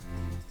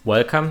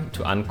Welcome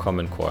to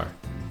Uncommon Core,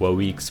 where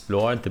we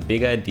explore the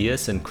big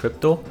ideas in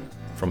crypto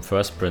from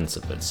first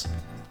principles.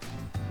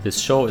 This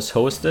show is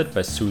hosted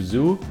by Su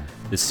Zhu,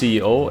 the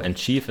CEO and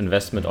Chief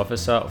Investment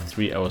Officer of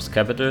Three Arrows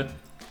Capital,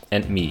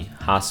 and me,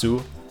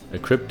 Hasu, a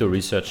crypto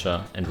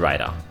researcher and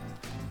writer.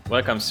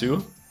 Welcome,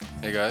 Su.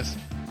 Hey guys.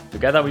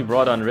 Together we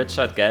brought on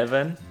Richard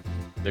Galvin,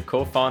 the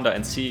co-founder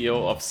and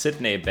CEO of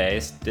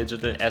Sydney-based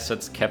Digital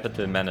Assets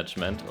Capital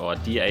Management, or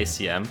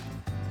DACM.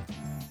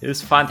 His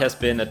fund has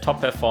been a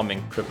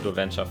top-performing crypto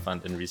venture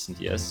fund in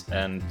recent years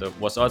and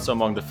was also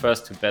among the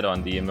first to bet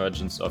on the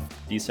emergence of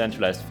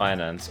decentralized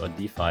finance, or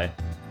DeFi,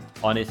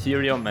 on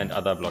Ethereum and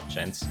other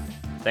blockchains.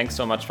 Thanks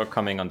so much for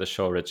coming on the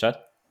show, Richard.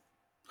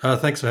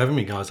 Thanks for having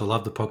me, guys. I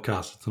love the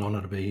podcast. It's an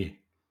honor to be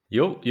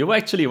here. You're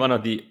actually one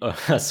of the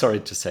sorry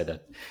to say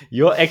that.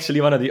 You're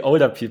actually one of the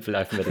older people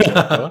I've met in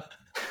crypto.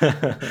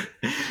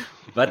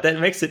 But that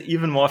makes it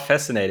even more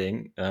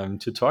fascinating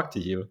to talk to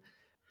you.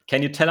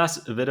 Can you tell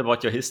us a bit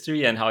about your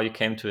history and how you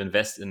came to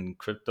invest in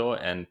crypto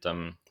and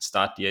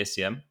start the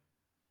ACM?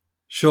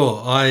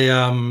 Sure. I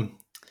am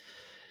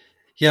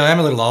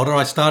a little older.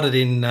 I started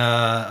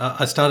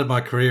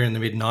my career in the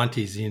mid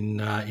 '90s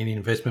in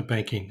investment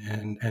banking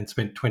and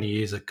spent 20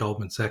 years at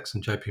Goldman Sachs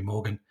and JP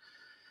Morgan.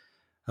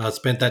 I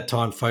spent that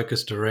time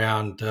focused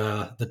around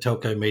the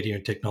telco, media,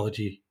 and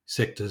technology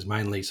sectors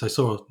mainly. So I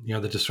saw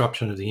the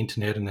disruption of the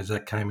internet, and as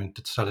that came and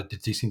started to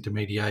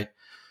disintermediate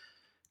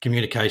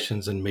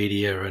communications and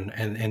media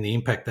and the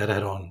impact that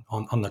had on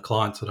the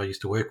clients that I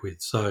used to work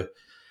with. So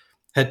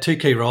had two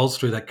key roles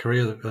through that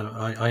career.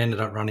 I ended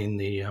up running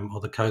the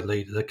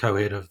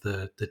co-head of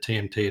the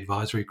TMT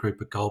advisory group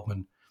at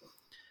Goldman.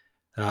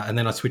 And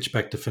then I switched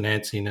back to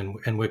financing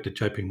and worked at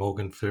JP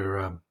Morgan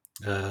for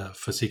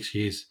 6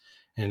 years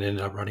and ended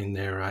up running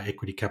their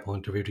equity capital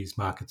and derivatives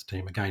markets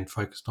team, again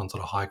focused on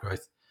sort of high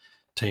growth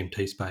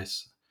TMT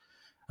space.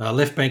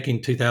 Left bank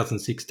in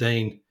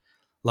 2016.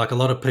 Like a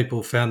lot of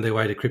people, found their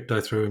way to crypto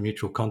through a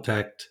mutual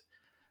contact,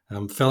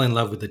 fell in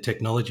love with the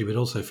technology, but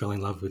also fell in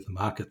love with the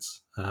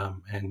markets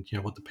and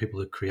what the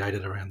people had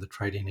created around the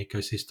trading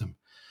ecosystem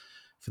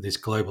for this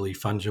globally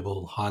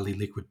fungible, highly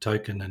liquid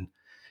token. And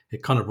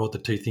it kind of brought the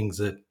two things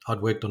that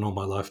I'd worked on all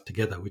my life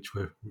together, which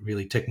were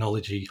really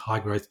technology, high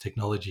growth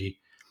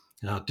technology,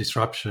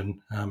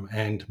 disruption,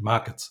 and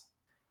markets.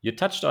 You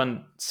touched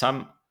on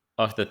some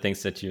of the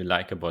things that you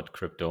like about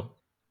crypto.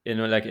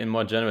 In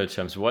more general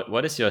terms,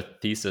 what is your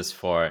thesis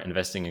for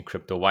investing in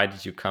crypto? Why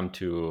did you come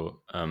to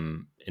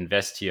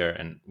invest here,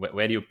 and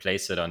where do you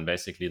place it on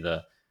basically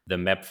the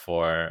map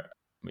for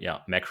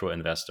macro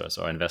investors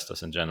or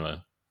investors in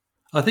general?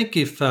 I think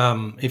if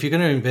you're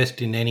going to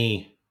invest in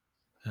any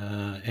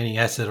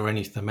asset or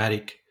any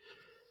thematic,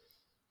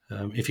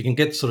 if you can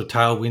get sort of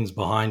tailwinds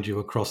behind you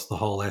across the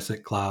whole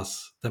asset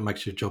class, that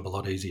makes your job a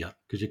lot easier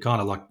because you're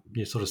kind of like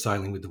you're sort of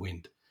sailing with the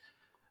wind.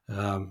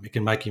 It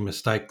can make your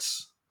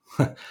mistakes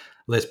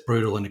less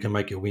brutal, and it can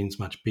make your wins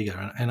much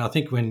bigger. And I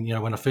think when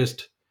I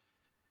first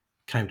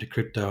came to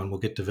crypto, and we'll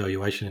get to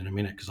valuation in a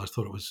minute because I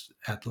thought it was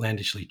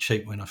outlandishly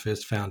cheap when I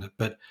first found it,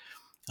 but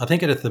I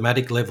think at a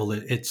thematic level,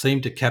 it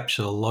seemed to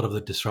capture a lot of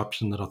the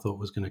disruption that I thought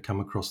was going to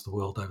come across the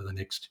world over the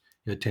next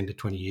 10 to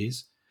 20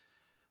 years.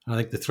 And I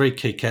think the three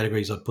key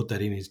categories I'd put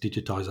that in is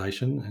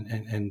digitization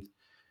and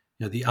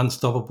the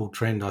unstoppable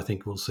trend I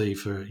think we'll see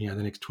for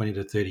the next 20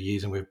 to 30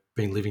 years, and we've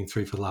been living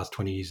through for the last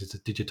 20 years, is the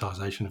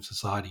digitization of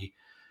society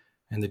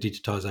and the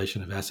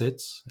digitization of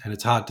assets. And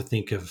it's hard to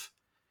think of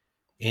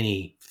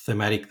any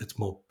thematic that's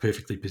more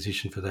perfectly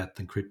positioned for that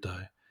than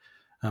crypto.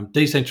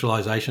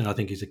 Decentralization, I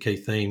think, is a key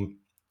theme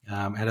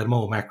at a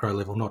more macro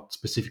level, not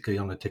specifically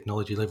on a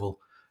technology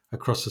level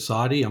across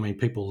society. I mean,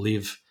 people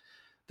live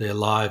their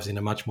lives in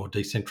a much more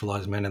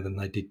decentralized manner than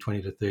they did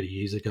 20 to 30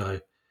 years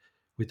ago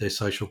with their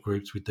social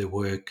groups, with their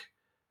work.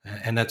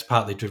 And that's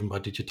partly driven by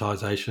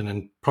digitization,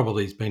 and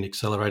probably has been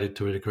accelerated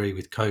to a degree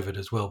with COVID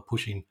as well,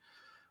 pushing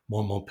more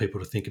and more people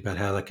to think about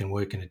how they can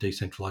work in a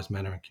decentralized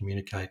manner and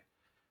communicate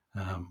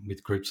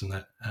with groups and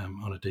that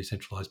on a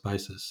decentralized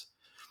basis.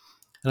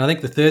 And I think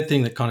the third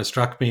thing that kind of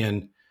struck me,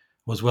 and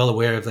was well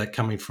aware of that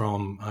coming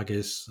from, I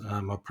guess,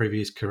 my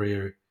previous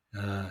career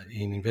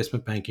in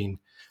investment banking,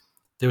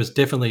 there was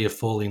definitely a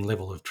falling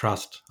level of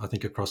trust, I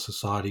think, across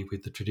society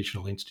with the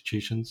traditional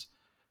institutions,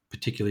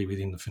 particularly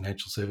within the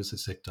financial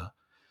services sector.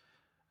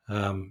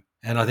 And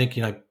I think,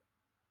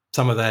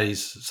 some of that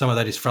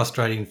is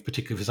frustrating,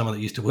 particularly for someone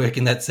that used to work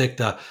in that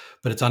sector,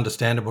 but it's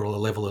understandable at a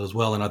level as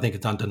well. And I think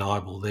it's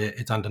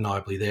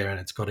undeniably there, and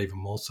it's got even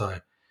more so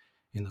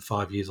in the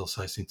 5 years or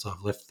so since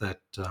I've left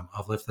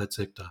that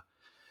sector.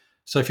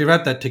 So if you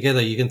wrap that together,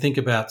 you can think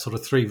about sort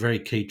of three very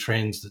key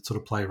trends that sort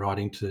of play right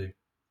into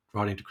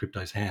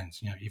crypto's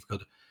hands. You've got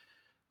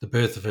the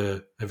birth of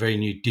a very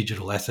new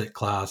digital asset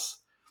class.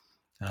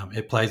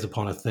 It plays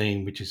upon a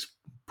theme which is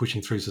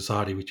pushing through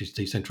society, which is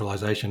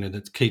decentralization, and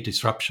its key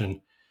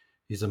disruption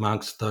is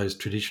amongst those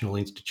traditional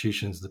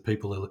institutions that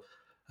people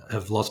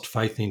have lost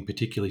faith in,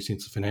 particularly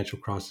since the financial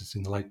crisis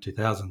in the late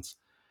 2000s.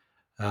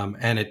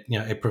 And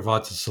it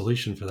provides a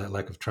solution for that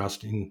lack of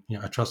trust in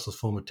a trustless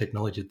form of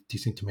technology that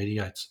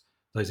disintermediates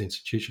those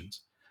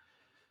institutions.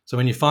 So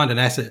when you find an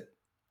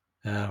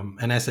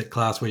asset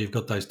class where you've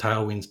got those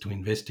tailwinds to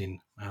invest in,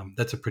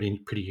 that's a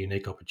pretty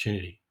unique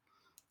opportunity.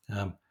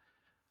 I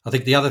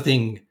think the other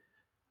thing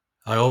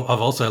I've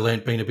also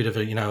learned, being a bit of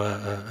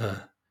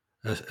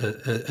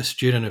a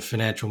student of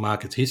financial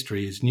markets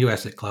history, is new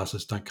asset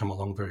classes don't come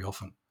along very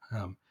often.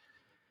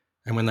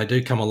 And when they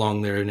do come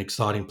along, they're an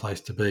exciting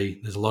place to be.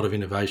 There's a lot of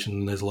innovation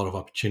and there's a lot of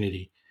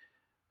opportunity.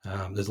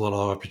 There's a lot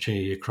of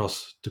opportunity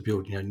across to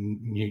build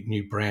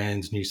new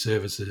brands, new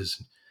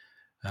services,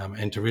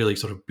 and to really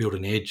sort of build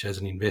an edge as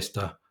an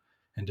investor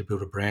and to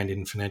build a brand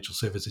in financial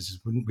services,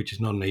 which is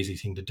not an easy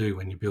thing to do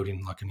when you're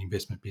building like an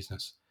investment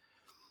business.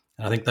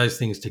 And I think those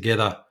things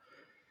together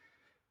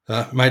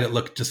made it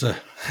look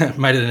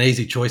made it an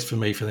easy choice for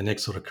me for the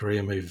next sort of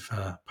career move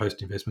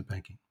post investment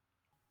banking.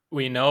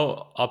 We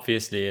know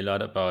obviously a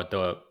lot about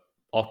the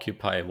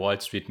Occupy Wall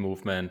Street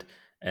movement,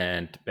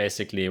 and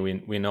basically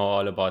we know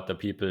all about the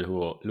people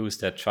who lose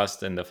their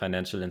trust in the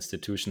financial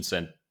institutions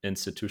and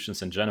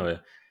institutions in general.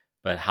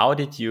 But how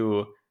did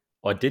you,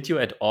 or did you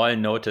at all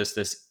notice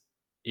this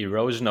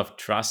erosion of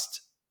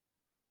trust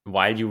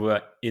while you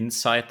were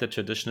inside the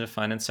traditional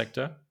finance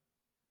sector?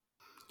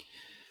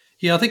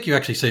 Yeah, I think you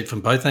actually see it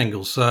from both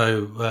angles.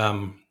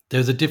 So there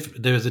was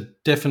a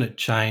definite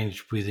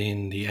change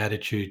within the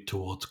attitude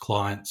towards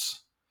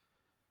clients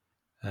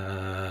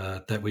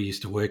that we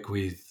used to work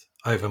with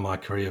over my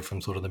career from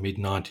sort of the mid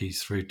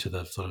 '90s through to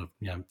the sort of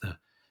the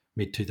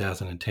mid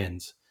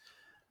 2010s.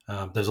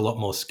 There's a lot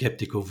more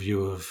skeptical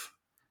view of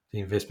the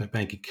investment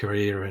banking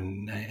career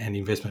and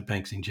investment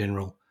banks in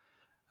general,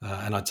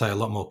 and I'd say a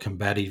lot more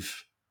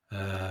combative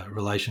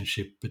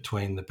relationship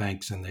between the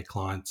banks and their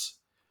clients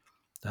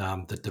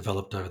that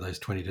developed over those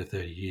 20 to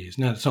 30 years.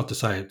 Now, it's not to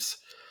say it's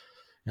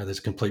there's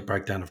a complete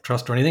breakdown of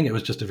trust or anything. It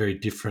was just a very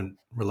different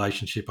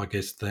relationship, I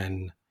guess,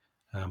 than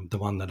the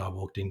one that I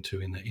walked into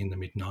in the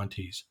mid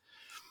 '90s.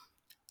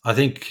 I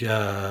think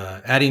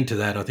adding to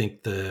that, I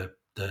think the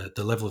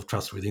level of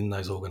trust within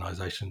those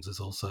organisations has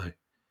also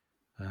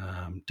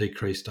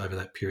decreased over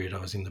that period I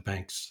was in the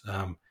banks.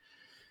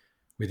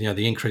 With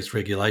the increased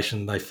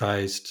regulation they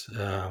faced,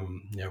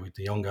 with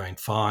the ongoing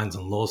fines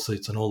and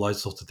lawsuits and all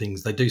those sorts of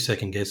things, they do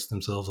second guess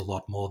themselves a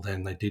lot more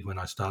than they did when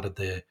I started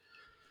there.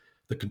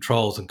 The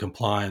controls and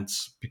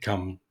compliance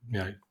become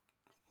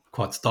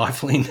quite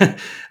stifling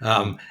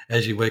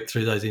as you work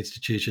through those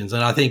institutions,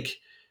 and I think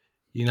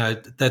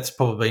that's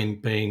probably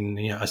been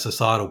a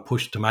societal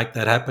push to make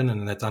that happen,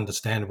 and that's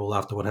understandable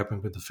after what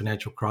happened with the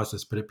financial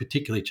crisis. But it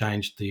particularly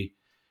changed the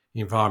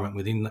environment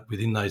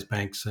within those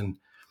banks, and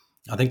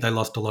I think they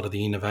lost a lot of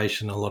the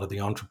innovation, a lot of the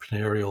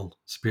entrepreneurial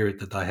spirit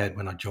that they had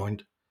when I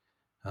joined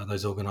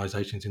those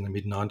organisations in the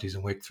mid '90s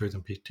and worked through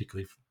them,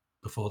 particularly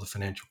before the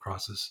financial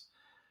crisis.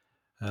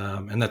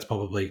 And that's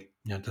probably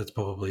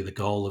the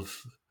goal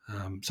of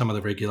some of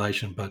the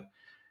regulation. But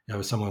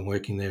as someone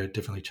working there, it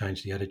definitely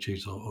changed the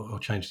attitudes or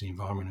changed the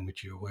environment in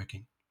which you were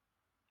working.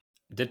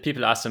 Did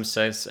people ask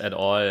themselves at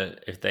all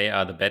if they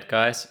are the bad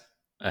guys?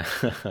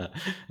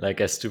 Like,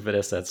 as stupid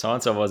as that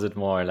sounds, or was it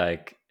more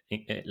like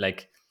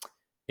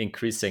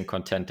increasing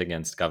contempt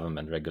against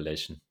government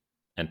regulation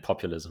and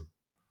populism?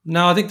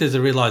 No, I think there's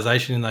a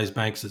realization in those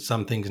banks that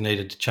some things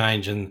needed to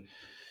change, and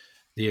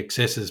the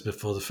excesses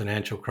before the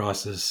financial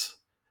crisis,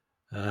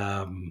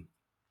 some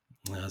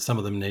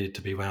of them needed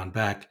to be wound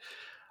back.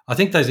 I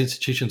think those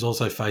institutions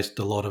also faced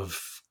a lot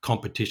of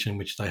competition,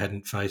 which they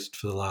hadn't faced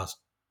for the last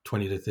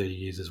 20 to 30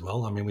 years as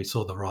well. I mean, we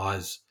saw the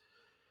rise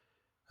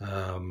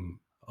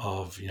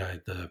of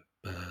the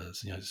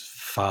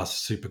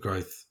fast super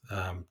growth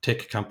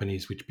tech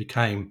companies, which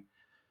became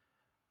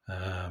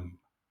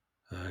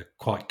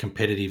quite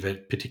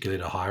competitive,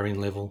 particularly at a hiring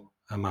level,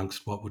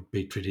 amongst what would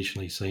be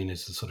traditionally seen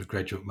as the sort of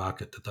graduate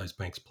market that those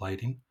banks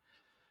played in.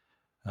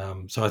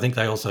 So I think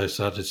they also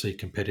started to see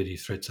competitive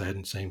threats they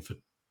hadn't seen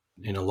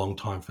in a long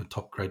time for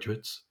top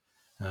graduates.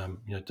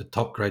 The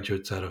top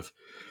graduates out of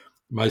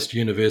most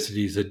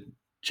universities that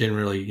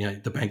generally,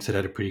 the banks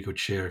had a pretty good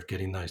share of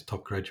getting those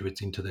top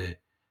graduates into their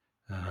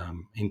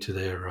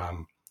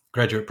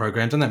graduate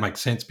programs, and that makes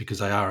sense because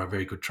they are a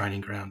very good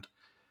training ground.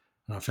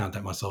 And I found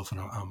that myself,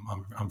 and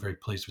I'm very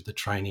pleased with the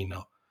training,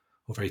 or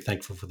very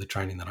thankful for the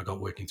training that I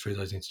got working through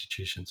those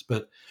institutions.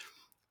 But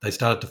they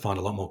started to find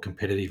a lot more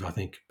competitive, I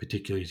think,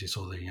 particularly as you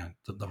saw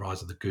the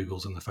rise of the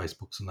Googles and the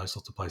Facebooks and those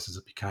sorts of places.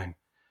 It became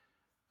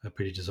a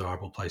pretty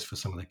desirable place for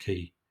some of the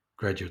key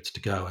graduates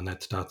to go, and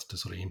that starts to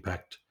sort of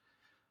impact,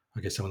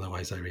 I guess, some of the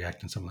ways they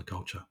react and some of the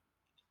culture.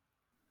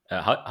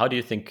 How do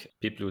you think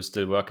people who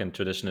still work in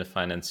traditional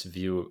finance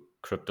view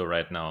crypto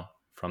right now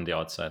from the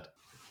outside?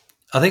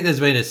 I think there's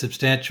been a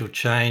substantial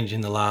change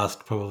in the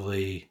last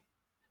probably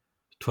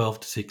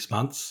 12 to 6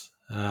 months.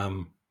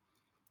 I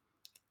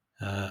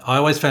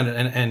always found it,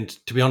 and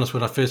to be honest,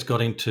 when I first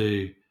got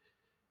into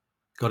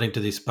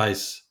this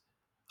space,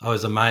 I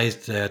was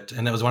amazed at,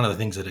 and that was one of the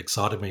things that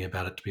excited me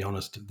about it, to be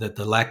honest, that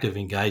the lack of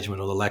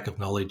engagement or the lack of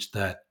knowledge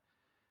that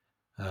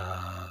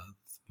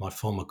my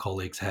former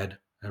colleagues had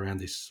around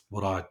this,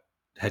 what I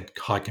had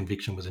high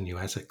conviction was a new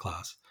asset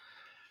class.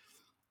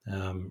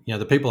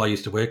 The people I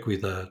used to work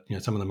with are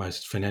some of the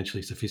most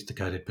financially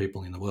sophisticated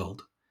people in the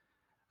world,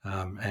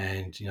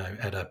 and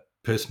at a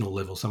personal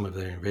level, some of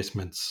their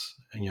investments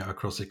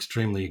across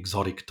extremely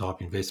exotic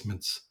type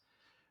investments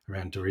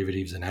around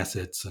derivatives and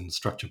assets and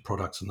structured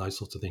products and those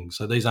sorts of things.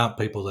 So these aren't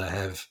people that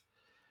have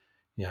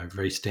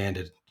very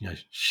standard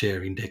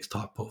share index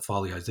type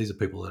portfolios. These are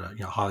people that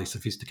are highly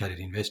sophisticated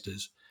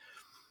investors.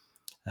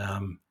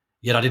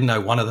 Yet I didn't know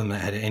one of them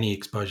that had any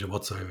exposure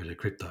whatsoever to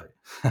crypto.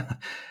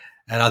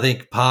 And I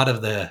think part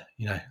of a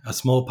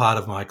small part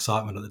of my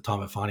excitement at the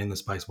time of finding the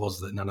space was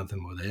that none of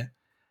them were there.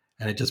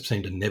 And it just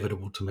seemed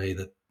inevitable to me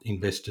that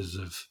investors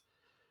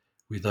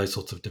with those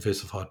sorts of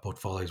diversified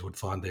portfolios would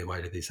find their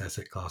way to this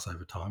asset class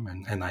over time.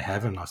 And they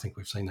have, and I think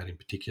we've seen that in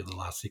particular the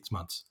last 6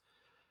 months.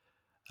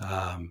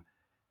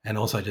 And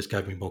also just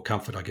gave me more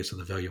comfort, I guess, of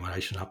the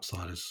valuation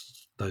upside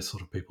as those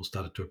sort of people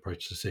started to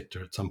approach the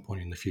sector at some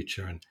point in the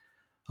future and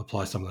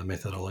apply some of the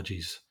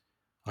methodologies.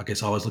 I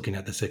guess I was looking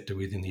at the sector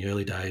within the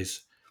early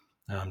days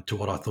to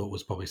what I thought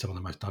was probably some of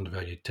the most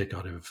undervalued tech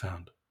I'd ever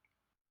found.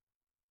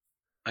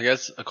 I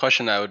guess a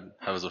question I would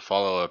have as a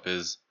follow-up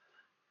is,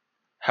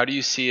 how do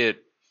you see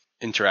it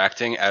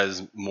interacting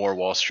as more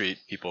Wall Street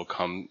people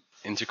come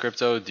into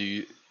crypto? Do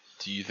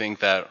you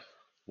think that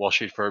Wall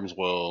Street firms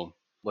will,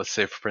 let's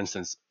say for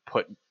instance,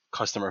 put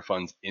customer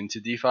funds into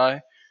DeFi?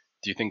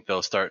 Do you think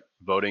they'll start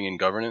voting in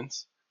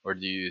governance, or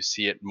do you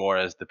see it more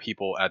as the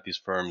people at these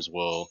firms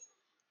will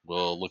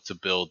look to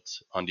build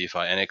on DeFi,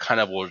 and it kind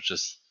of will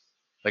just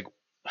like,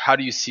 how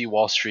do you see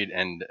Wall Street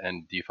and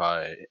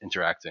DeFi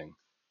interacting?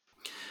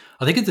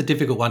 I think it's a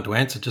difficult one to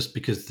answer just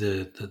because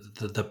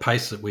the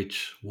pace at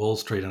which Wall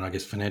Street and I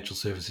guess financial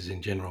services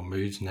in general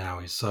moves now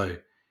is so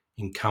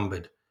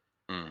encumbered.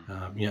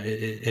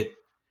 It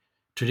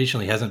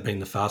traditionally hasn't been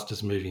the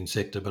fastest moving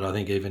sector, but I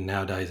think even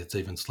nowadays it's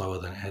even slower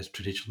than it has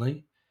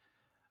traditionally.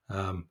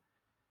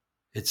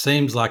 It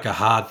seems like a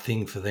hard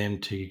thing for them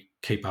to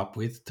keep up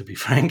with, to be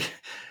frank.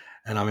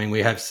 And I mean,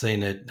 we have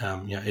seen it,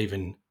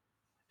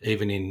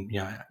 even in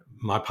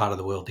my part of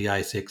the world, the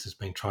ASX has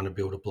been trying to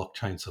build a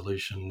blockchain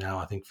solution now,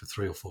 I think, for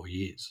 3 or 4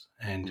 years,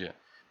 and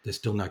they're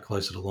still no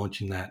closer to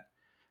launching that.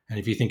 And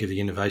if you think of the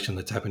innovation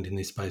that's happened in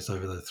this space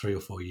over the 3 or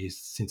 4 years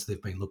since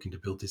they've been looking to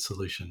build this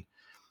solution,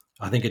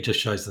 I think it just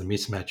shows the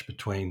mismatch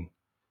between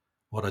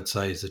what I'd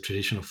say is the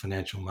traditional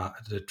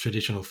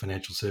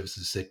financial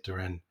services sector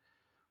and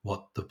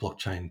what the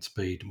blockchain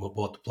speed,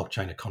 what the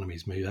blockchain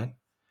economies move at.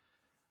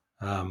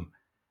 And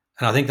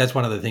I think that's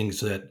one of the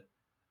things that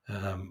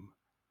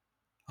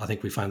I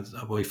think we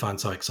find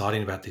so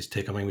exciting about this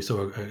tech. I mean, we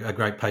saw a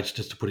great page,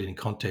 just to put it in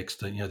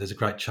context. There's a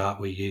great chart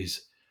we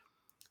use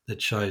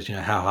that shows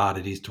how hard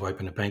it is to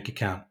open a bank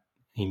account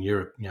in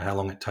Europe. How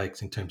long it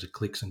takes in terms of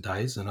clicks and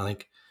days. And I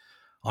think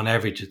on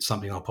average, it's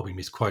something, I'll probably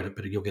misquote it,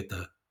 but you'll get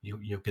the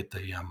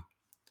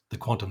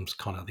quantum's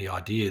kind of the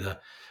idea.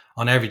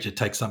 On average, it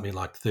takes something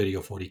like 30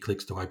 or 40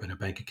 clicks to open a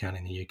bank account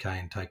in the UK,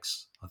 and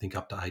takes, I think,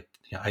 up to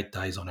 8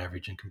 days on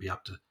average, and can be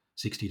up to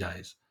 60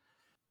 days.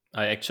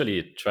 I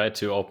actually tried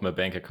to open a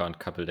bank account a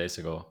couple of days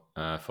ago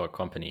for a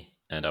company,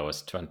 and I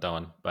was turned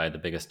down by the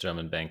biggest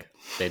German bank.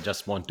 They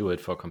just won't do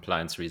it for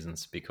compliance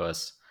reasons,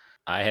 because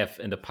I have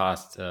in the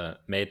past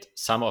made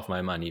some of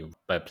my money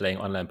by playing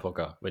online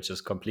poker, which is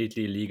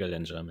completely legal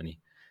in Germany,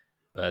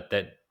 but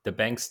that the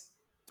banks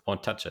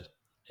won't touch it.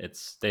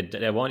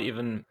 They won't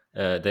even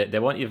they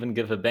won't even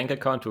give a bank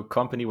account to a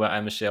company where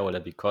I'm a shareholder,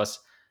 because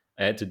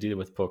I had to deal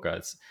with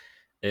poker.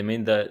 I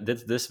mean,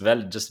 this just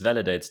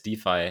validates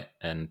DeFi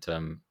and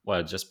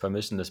just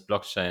permissionless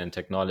blockchain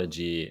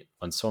technology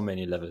on so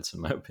many levels,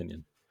 in my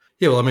opinion.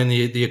 Yeah, well, I mean,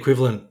 the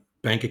equivalent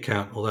bank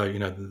account, although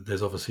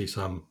there's obviously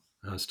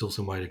still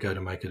some way to go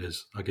to make it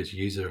as, I guess,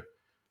 user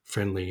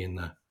friendly in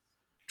the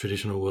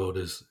traditional world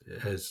as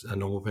a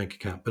normal bank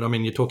account. But I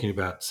mean, you're talking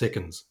about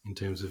seconds in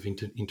terms of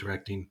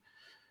interacting,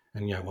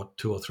 and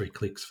 2 or 3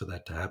 clicks for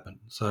that to happen.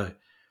 So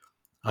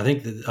I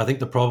think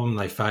the problem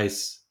they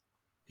face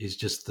is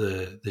just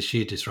the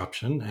sheer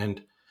disruption.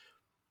 And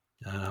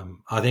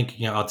I think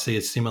I'd see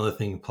a similar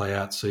thing play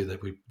out, Sue,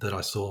 that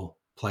I saw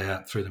play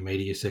out through the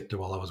media sector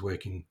while I was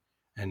working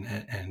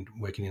and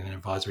working in an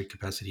advisory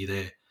capacity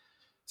there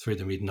through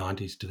the mid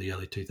 90s to the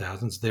early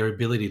 2000s. Their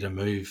ability to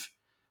move,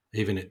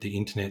 even at the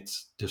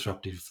internet's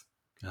disruptive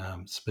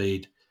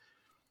speed,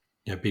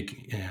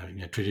 big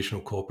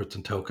traditional corporates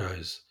and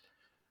telcos,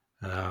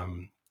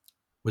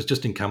 was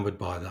just encumbered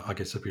by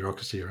the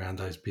bureaucracy around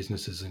those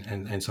businesses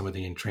and some of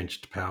the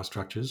entrenched power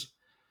structures.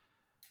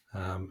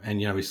 And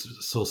we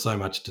saw so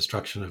much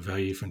destruction of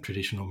value from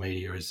traditional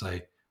media as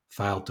they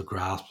failed to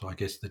grasp, I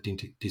guess, the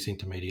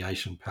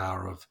disintermediation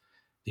power of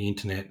the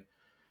internet.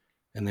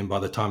 And then by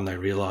the time they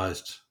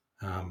realised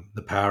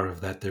the power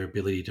of that, their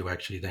ability to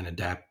actually then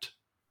adapt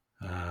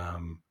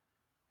and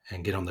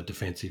get on the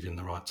defensive in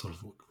the right sort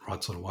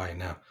of way.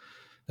 Now,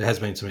 there has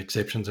been some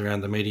exceptions around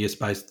the media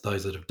space,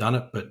 those that have done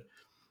it, but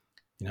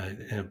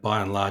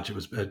by and large, it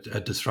was a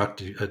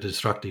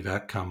destructive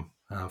outcome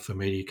for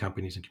media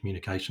companies and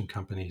communication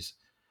companies.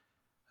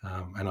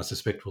 And I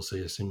suspect we'll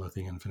see a similar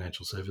thing in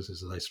financial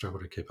services as they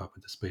struggle to keep up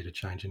with the speed of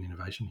change and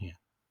innovation here.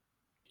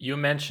 You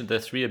mentioned the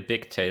three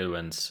big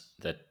tailwinds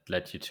that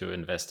led you to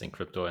invest in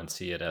crypto and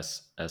see it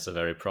as a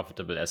very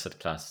profitable asset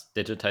class: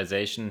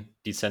 digitization,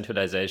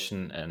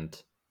 decentralization,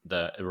 and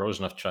the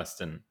erosion of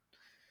trust in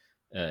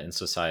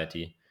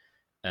society.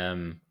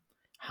 Um,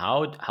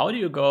 how do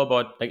you go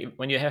about, like,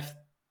 when you have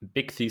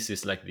big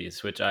theses like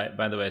these, which I,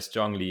 by the way,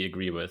 strongly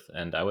agree with,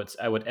 and I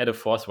would add a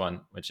fourth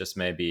one, which is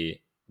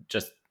maybe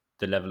just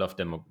the level of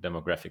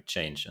demographic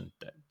change and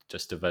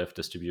just the wealth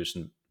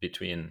distribution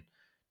between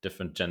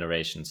different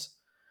generations.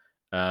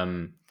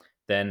 um,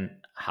 then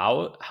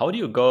how do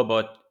you go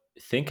about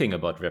thinking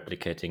about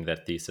replicating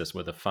that thesis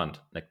with a fund?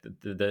 Like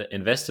the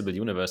investable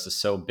universe is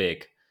so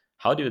big.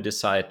 How do you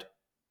decide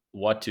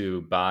what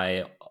to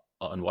buy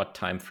on what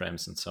time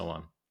frames and so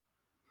on?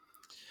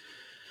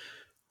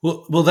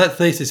 Well, that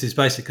thesis is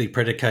basically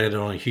predicated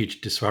on a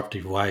huge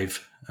disruptive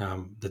wave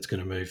that's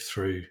going to move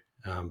through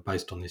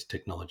based on this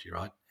technology,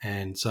 right?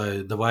 And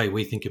so the way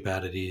we think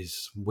about it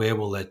is, where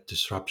will that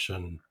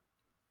disruption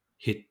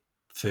hit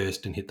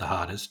first and hit the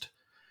hardest,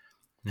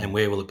 and Hmm.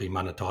 where will it be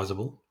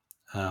monetizable?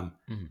 Um,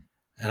 Mhm.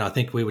 and I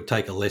think we would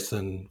take a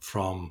lesson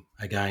from,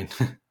 again,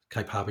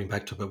 keep harping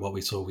back to what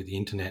we saw with the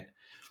internet.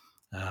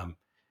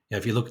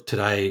 If you look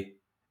today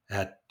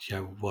at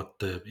what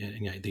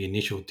the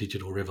initial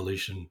digital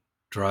revolution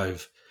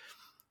drove,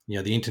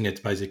 the internet's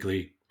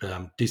basically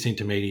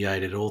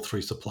disintermediated all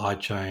through supply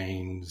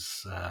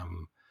chains,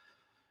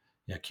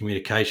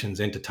 communications,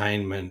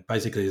 entertainment.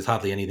 Basically, there's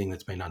hardly anything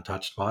that's been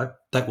untouched by it.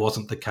 That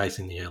wasn't the case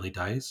in the early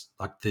days.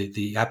 Like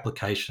the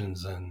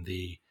applications and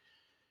the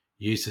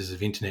uses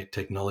of internet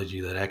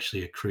technology that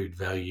actually accrued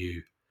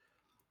value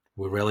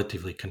were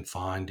relatively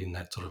confined in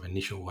that sort of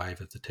initial wave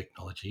of the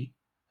technology,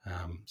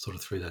 sort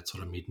of through that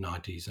sort of mid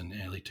 90s and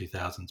early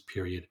 2000s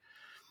period.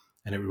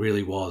 And it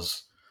really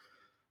was,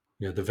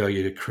 the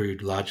value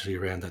accrued largely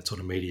around that sort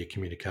of media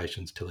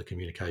communications,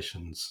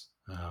 telecommunications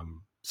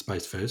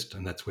space first.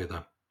 And that's where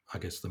I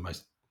guess the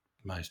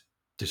most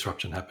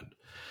disruption happened.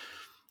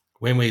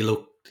 When we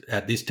looked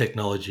at this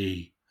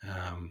technology,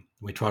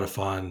 we try to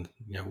find,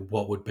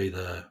 what would be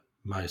the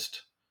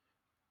most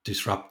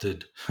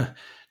disrupted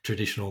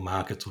traditional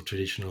markets or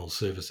traditional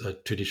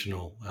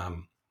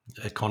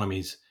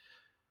economies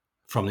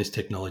from this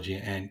technology.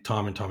 And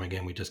time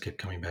again, we just kept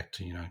coming back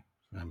to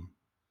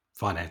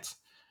finance,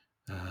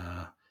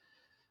 uh,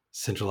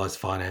 centralized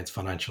finance,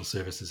 financial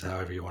services,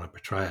 however you want to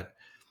portray it.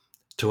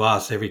 To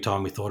us, every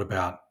time we thought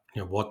about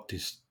what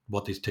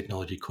this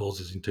technology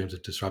causes in terms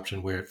of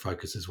disruption, where it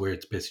focuses, where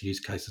its best use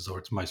cases or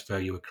its most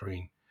value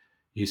accruing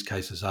use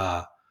cases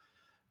are,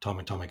 time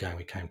and time again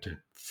we came to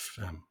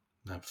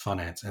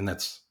finance. And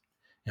that's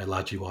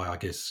largely why I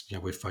guess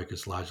we're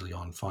focused largely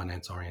on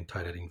finance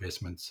orientated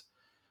investments,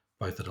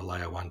 both at a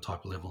layer one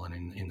type level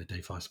and in the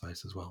DeFi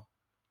space as well.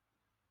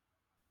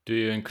 Do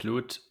you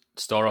include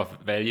store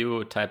of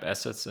value type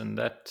assets in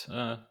that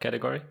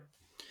category?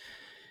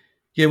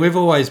 Yeah, we've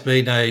always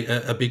been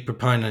a big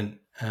proponent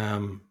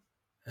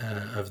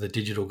of the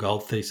digital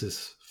gold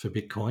thesis for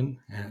Bitcoin,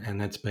 and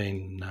that's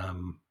been,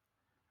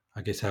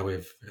 I guess, how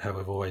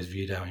we've always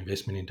viewed our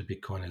investment into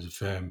Bitcoin as a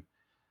firm,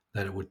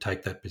 that it would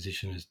take that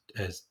position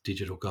as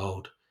digital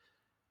gold.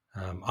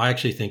 I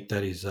actually think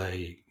that is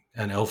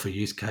an alpha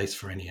use case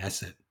for any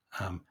asset.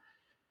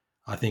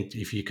 I think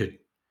if you could,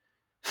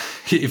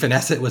 if an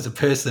asset was a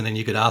person and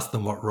you could ask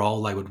them what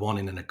role they would want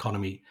in an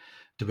economy,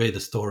 to be the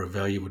store of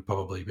value would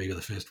probably be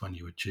the first one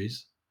you would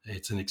choose.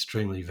 It's an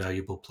extremely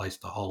valuable place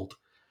to hold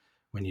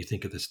when you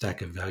think of the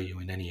stack of value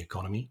in any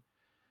economy.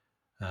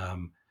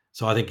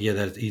 So I think,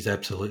 that is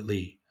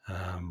absolutely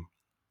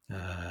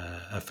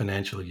a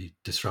financially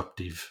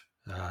disruptive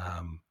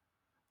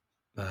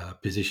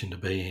position to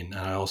be in.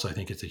 And I also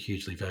think it's a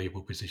hugely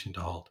valuable position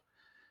to hold.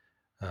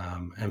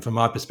 And from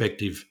my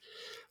perspective,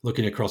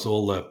 looking across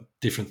all the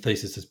different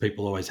theses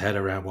people always had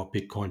around what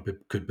Bitcoin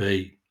could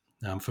be,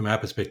 from our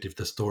perspective,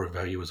 the store of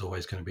value was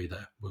always going to be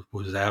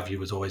our view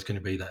was always going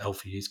to be the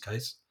alpha use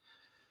case.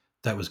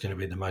 That was going to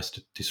be the most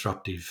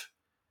disruptive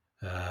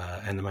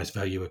and the most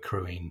value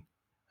accruing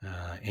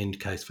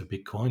end case for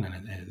Bitcoin,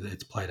 and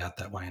it's played out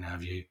that way in our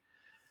view.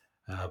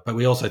 But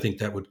we also think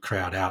that would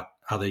crowd out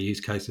other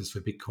use cases for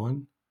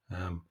Bitcoin.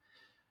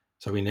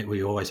 So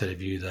we always had a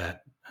view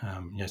that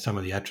some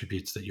of the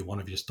attributes that you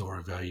want of your store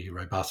of value,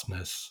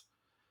 robustness,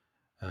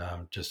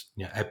 just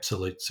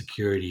absolute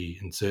security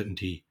and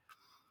certainty,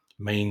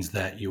 means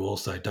that you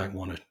also don't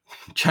want to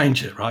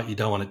change it, right? You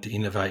don't want it to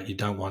innovate. You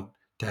don't want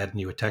to add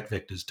new attack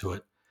vectors to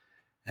it.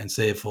 And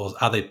therefore,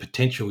 other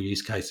potential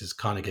use cases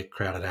kind of get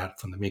crowded out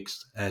from the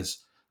mix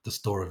as the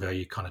store of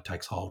value kind of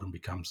takes hold and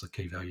becomes the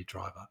key value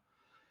driver.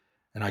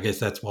 And I guess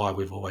that's why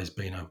we've always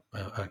been a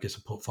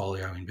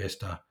portfolio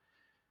investor,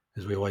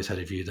 as we always had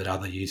a view that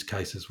other use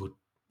cases would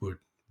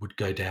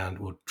go down,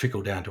 would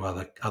trickle down to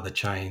other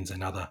chains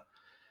and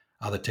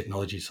other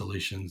technology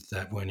solutions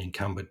that weren't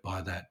encumbered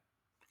by that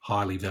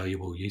highly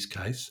valuable use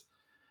case,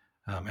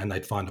 and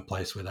they'd find a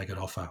place where they could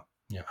offer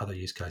other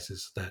use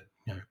cases that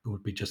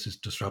would be just as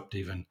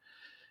disruptive and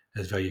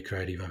as value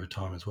creative over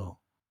time as well.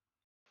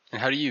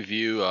 And how do you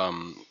view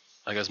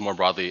I guess more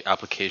broadly,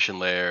 application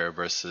layer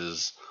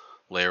versus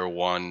layer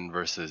one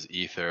versus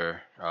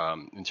Ether,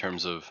 in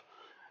terms of,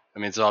 I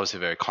mean, it's obviously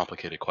a very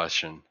complicated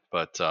question,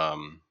 but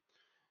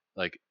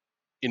like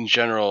in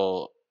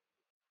general,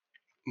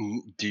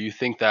 do you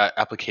think that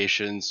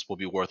applications will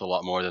be worth a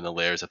lot more than the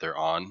layers that they're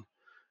on,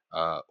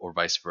 or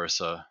vice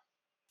versa?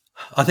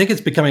 I think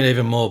it's becoming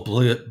even more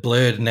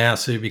blurred now,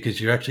 Sue, because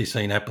you're actually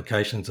seeing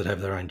applications that have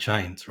their own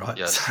chains, right?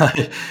 Yes. So,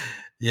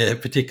 yeah,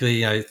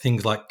 particularly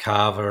things like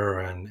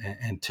Carver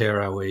and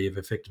Terra, where you've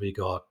effectively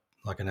got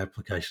like an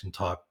application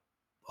type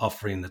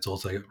offering that's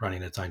also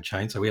running its own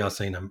chain. So we are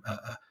seeing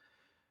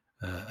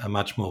a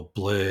much more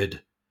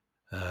blurred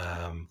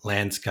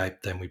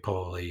landscape than we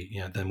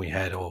probably than we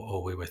had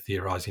or we were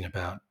theorizing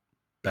about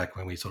back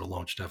when we sort of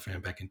launched our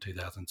firm back in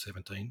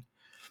 2017.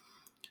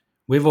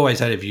 We've always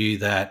had a view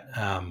that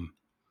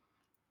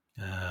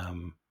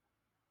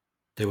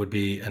there would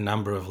be a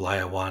number of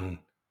layer one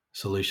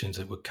solutions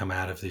that would come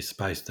out of this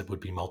space that would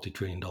be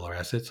multi-trillion dollar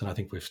assets, and I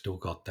think we've still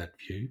got that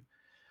view.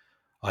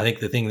 I think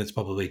the thing that's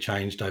probably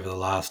changed over the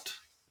last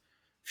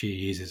few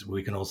years is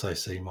we can also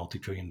see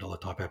multi-trillion dollar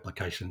type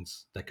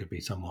applications that could be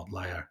somewhat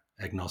layer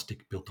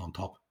agnostic, built on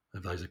top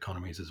of those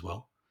economies as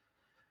well.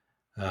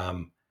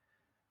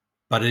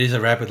 But it is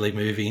a rapidly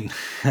moving,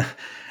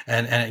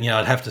 and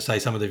I'd have to say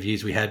some of the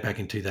views we had back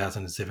in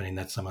 2017,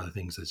 that's some of the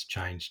things that's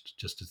changed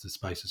just as the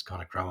space has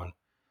kind of grown.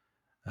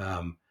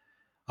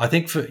 I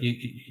think for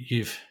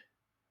you've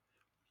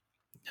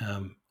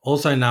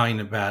also knowing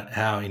about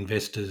how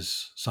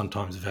investors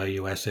sometimes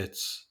value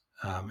assets,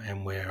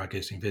 and where I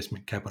guess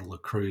investment capital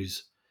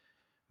accrues,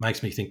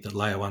 makes me think that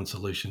layer one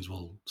solutions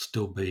will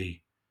still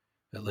be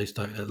at least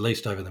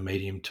over the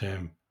medium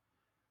term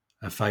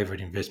a favourite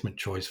investment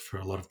choice for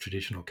a lot of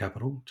traditional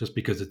capital, just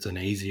because it's an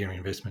easier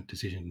investment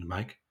decision to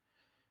make.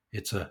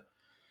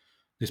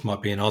 This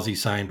might be an Aussie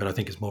saying, but I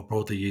think it's more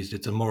broadly used.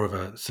 It's a more of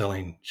a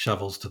selling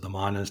shovels to the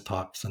miners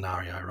type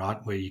scenario, right?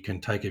 Where you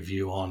can take a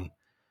view on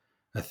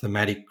a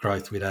thematic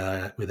growth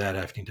without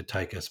having to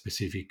take a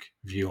specific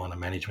view on a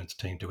management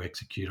team to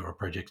execute or a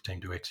project team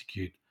to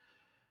execute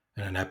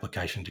and an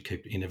application to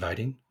keep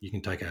innovating. You can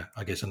take an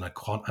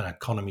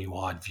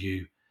economy-wide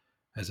view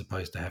as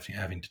opposed to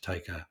having to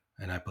take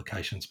an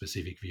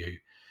application-specific view,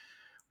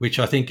 which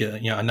I think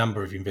a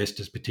number of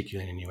investors,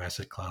 particularly in a new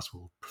asset class,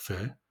 will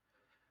prefer.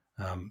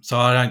 So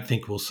I don't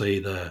think we'll see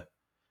the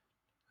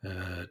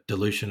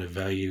dilution of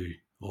value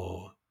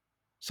or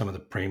some of the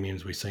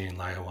premiums we see in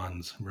layer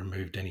ones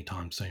removed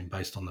anytime soon,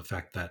 based on the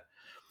fact that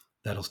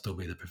that'll still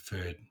be the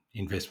preferred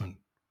investment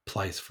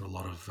place for a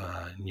lot of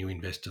new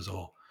investors,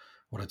 or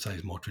what I'd say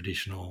is more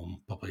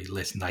traditional, probably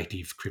less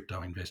native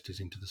crypto investors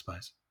into the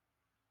space.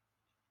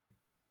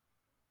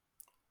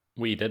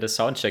 We did a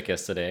sound check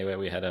yesterday where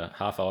we had a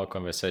half-hour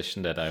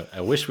conversation that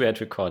I wish we had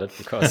recorded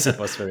because it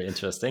was very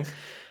interesting.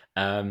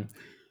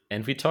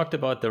 And we talked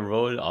about the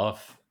role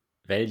of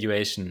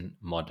valuation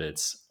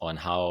models on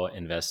how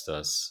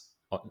investors,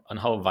 on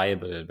how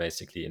viable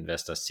basically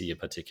investors see a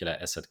particular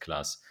asset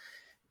class.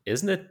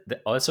 Isn't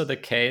it also the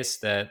case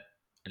that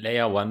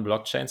layer one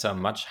blockchains are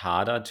much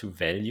harder to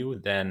value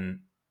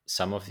than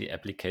some of the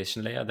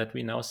application layer that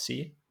we now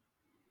see?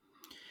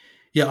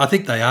 Yeah, I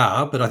think they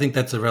are, but I think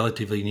that's a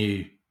relatively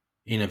new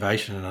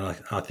innovation, and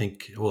I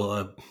think, well,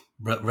 a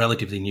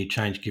relatively new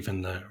change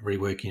given the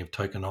reworking of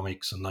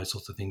tokenomics and those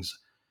sorts of things,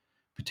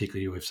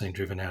 particularly we've seen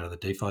driven out of the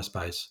DeFi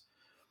space.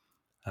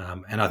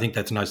 And I think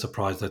that's no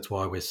surprise. That's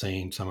why we're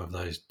seeing some of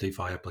those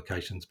DeFi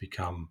applications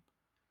become,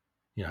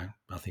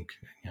 I think,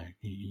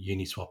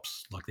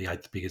 Uniswap's like the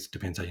eighth biggest,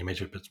 depends how you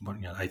measure it, but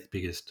it's eighth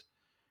biggest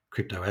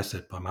crypto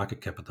asset by market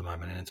cap at the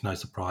moment. And it's no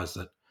surprise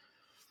that,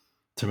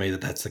 to me,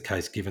 that's the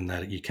case, given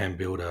that you can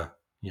build a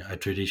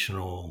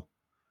traditional,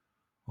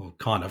 or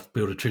kind of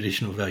build a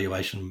traditional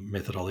valuation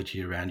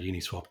methodology around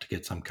Uniswap to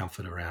get some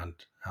comfort around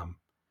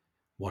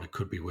what it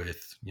could be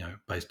worth,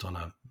 based on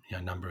a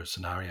number of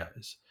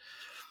scenarios.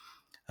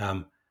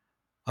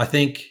 I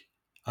think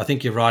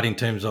you're right in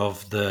terms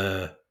of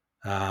the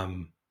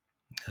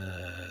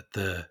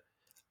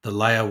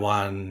layer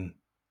one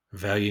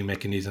value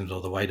mechanisms,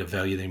 or the way to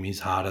value them is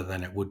harder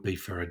than it would be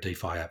for a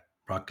DeFi app,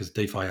 right? Because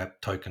DeFi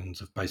app tokens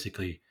have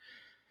basically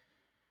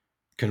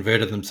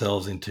converted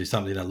themselves into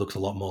something that looks a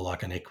lot more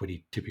like an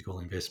equity typical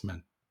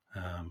investment.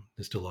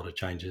 There's still a lot of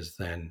changes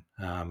than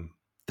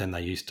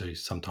they used to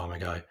some time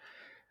ago.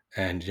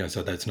 And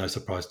so that's no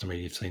surprise to me.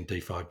 You've seen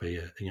DeFi be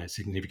a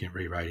significant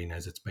re-rating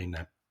as it's been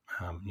that,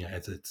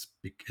 as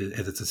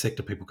it's a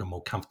sector people can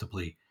more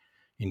comfortably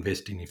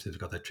invest in if they've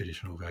got that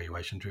traditional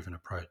valuation-driven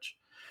approach.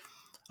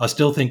 I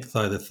still think,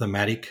 though, the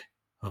thematic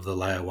of the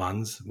layer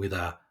ones with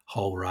a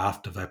whole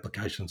raft of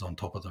applications on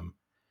top of them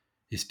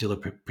is still a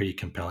pretty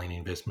compelling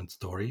investment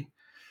story.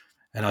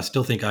 And I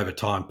still think over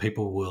time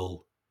people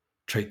will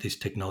treat this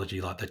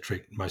technology like they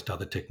treat most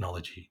other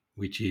technology,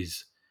 which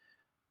is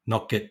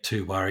not get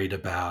too worried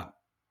about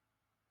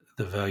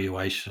the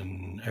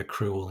valuation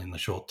accrual in the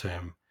short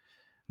term,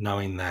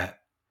 knowing that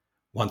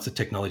once the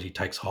technology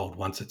takes hold,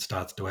 once it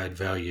starts to add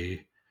value,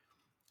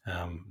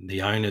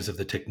 the owners of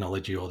the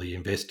technology or the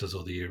investors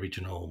or the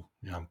original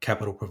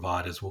capital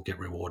providers will get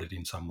rewarded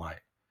in some way.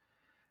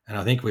 And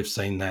I think we've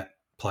seen that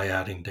play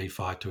out in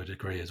DeFi to a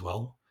degree as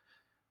well,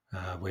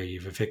 where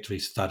you've effectively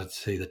started to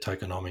see the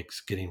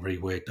tokenomics getting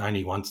reworked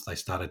only once they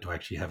started to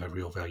actually have a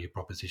real value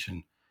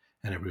proposition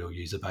and a real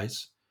user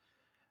base.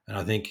 And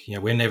I think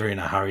we're never in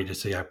a hurry to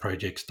see our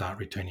projects start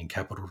returning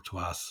capital to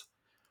us.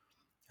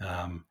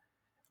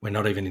 We're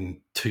not even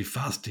in too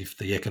fast if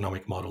the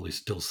economic model is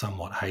still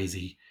somewhat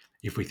hazy,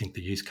 if we think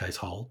the use case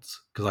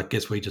holds. Because I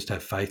guess we just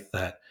have faith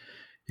that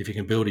if you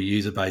can build a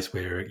user base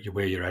where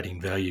you're adding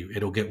value,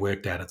 it'll get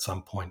worked out at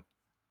some point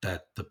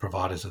that the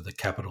providers of the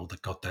capital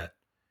that got that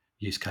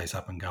use case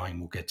up and going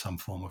will get some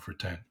form of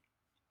return.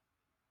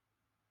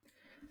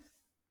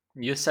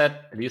 You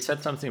said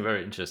something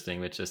very interesting,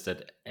 which is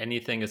that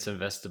anything is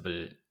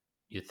investable,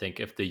 you think,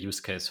 if the use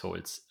case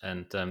holds.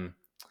 And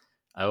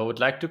I would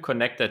like to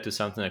connect that to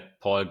something that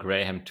Paul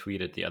Graham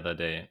tweeted the other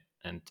day.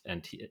 And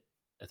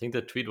I think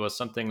the tweet was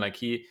something like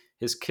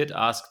his kid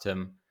asked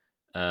him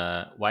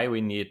why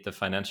we need the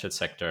financial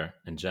sector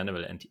in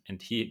general,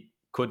 and he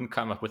couldn't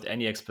come up with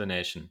any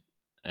explanation,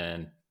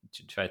 and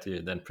tried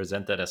to then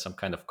present that as some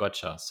kind of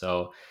gotcha.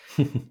 So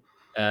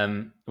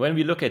when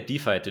we look at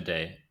DeFi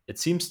today, it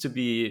seems to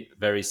be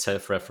very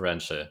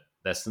self-referential.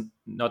 There's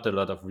not a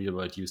lot of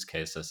real-world use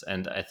cases,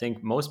 and I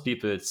think most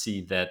people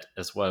see that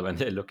as well when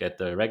they look at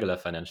the regular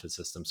financial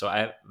system. So I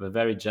have a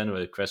very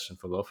general question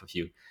for both of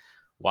you.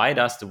 Why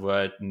does the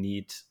world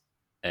need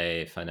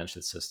a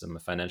financial system, a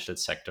financial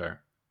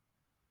sector?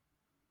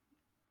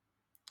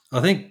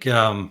 I think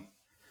I'll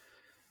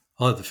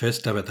have the first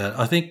stab at that.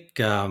 I think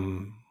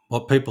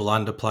what people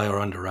underplay or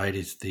underrate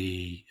is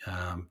the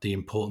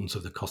importance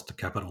of the cost of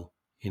capital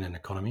in an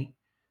economy.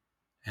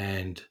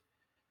 And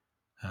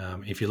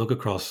if you look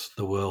across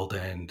the world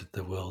and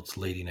the world's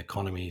leading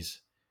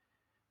economies,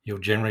 you'll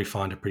generally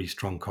find a pretty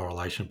strong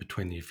correlation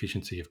between the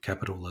efficiency of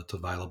capital that's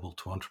available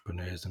to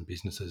entrepreneurs and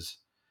businesses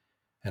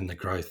and the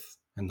growth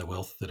and the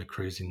wealth that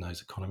accrues in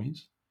those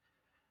economies.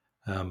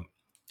 And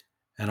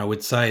I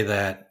would say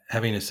that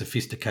having a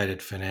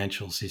sophisticated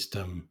financial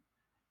system,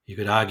 you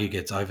could argue,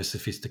 gets over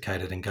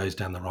sophisticated and goes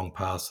down the wrong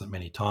paths at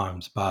many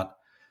times. But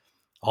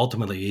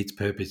ultimately, its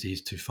purpose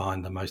is to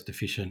find the most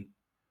efficient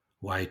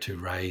way to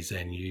raise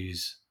and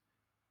use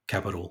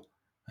capital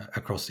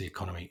across the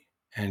economy.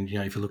 And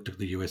if you looked at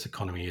the US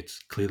economy, it's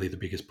clearly the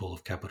biggest pool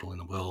of capital in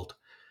the world.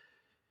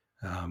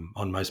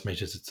 On most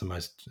measures, it's the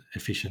most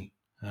efficient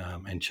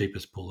and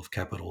cheapest pool of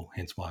capital,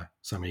 hence why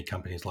so many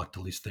companies like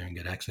to list there and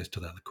get access to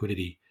that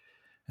liquidity.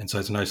 And so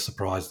it's no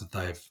surprise that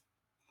they've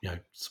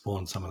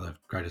spawned some of the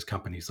greatest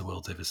companies the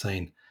world's ever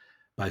seen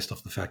based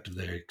off the fact of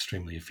their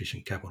extremely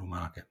efficient capital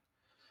market.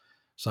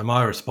 So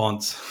my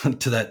response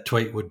to that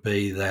tweet would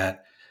be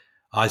that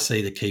I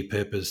see the key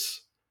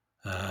purpose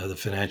of the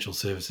financial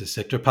services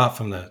sector, apart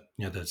from the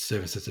the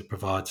services it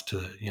provides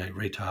to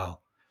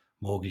retail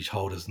mortgage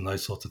holders and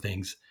those sorts of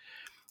things,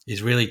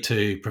 is really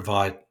to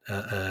provide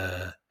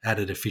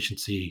added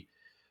efficiency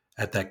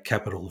at that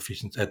capital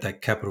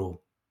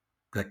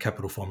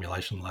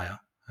formulation layer,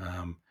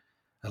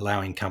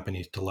 allowing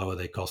companies to lower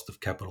their cost of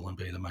capital and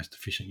be the most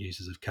efficient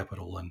users of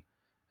capital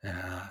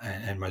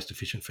and most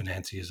efficient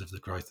financiers of the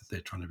growth that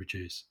they're trying to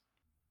produce.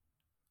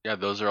 Yeah,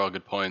 those are all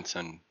good points,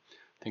 and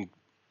I think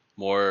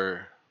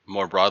more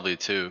broadly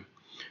too,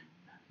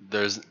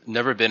 there's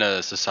never been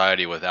a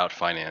society without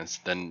finance.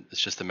 Then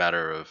it's just a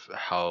matter of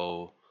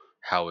how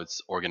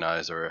it's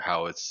organized or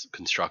how it's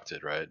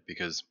constructed, right?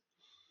 Because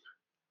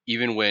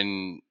even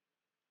when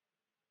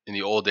in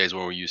the old days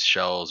when we use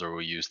shells or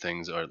we use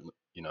things, or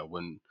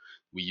when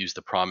we use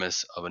the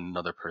promise of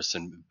another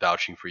person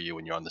vouching for you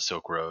when you're on the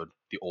Silk Road,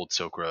 the old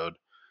Silk Road,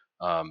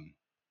 um,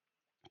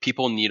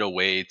 people need a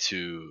way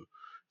to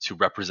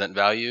represent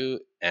value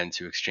and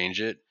to exchange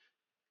it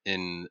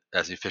in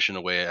as efficient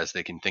a way as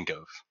they can think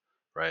of,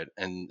 right?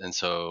 And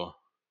so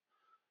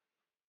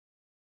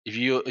if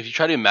you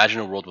try to imagine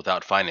a world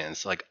without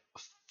finance, like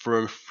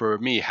for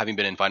me, having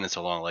been in finance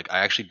so long, like I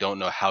actually don't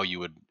know how you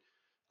would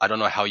I don't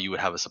know how you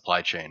would have a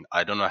supply chain.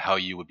 I don't know how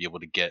you would be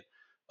able to get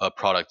a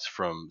product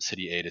from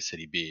city A to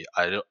city B.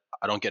 I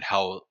don't get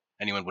how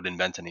anyone would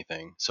invent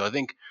anything. So I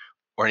think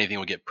or anything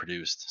would get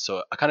produced.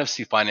 So I kind of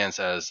see finance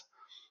as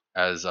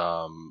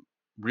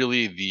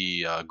really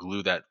the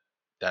glue that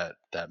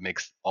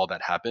makes all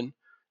that happen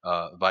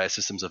via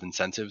systems of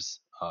incentives.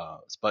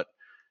 But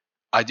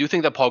I do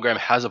think that Paul Graham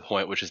has a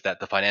point, which is that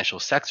the financial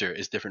sector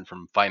is different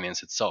from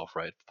finance itself,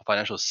 right? The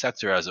financial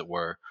sector, as it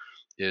were,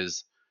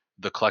 is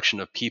the collection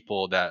of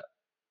people that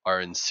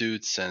are in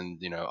suits and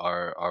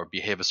are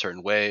behave a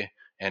certain way,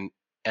 and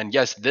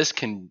yes, this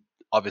can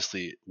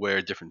obviously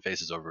wear different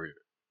faces over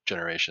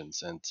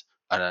generations, and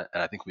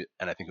I think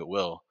it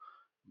will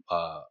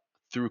uh,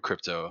 through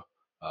crypto,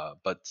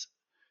 but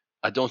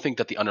I don't think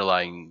that the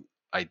underlying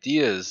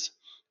ideas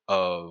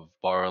of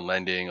borrow and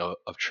lending,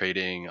 of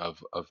trading,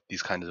 of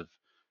these kinds of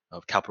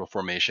capital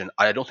formation,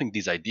 I don't think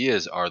these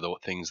ideas are the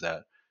things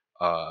that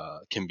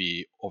can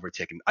be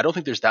overtaken. I don't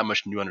think there's that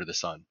much new under the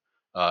sun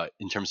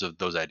in terms of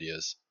those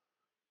ideas.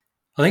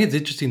 I think it's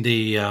interesting.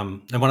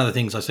 And one of the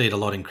things I see it a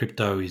lot in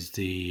crypto is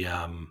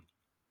I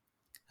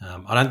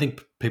don't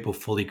think people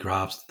fully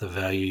grasp the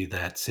value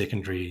that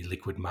secondary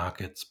liquid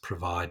markets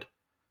provide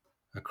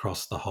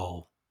across the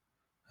whole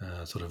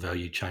sort of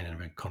value chain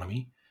of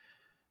economy.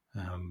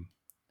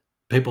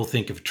 People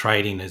think of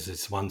trading as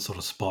this one sort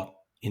of spot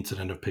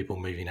incident of people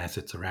moving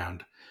assets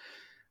around,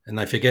 and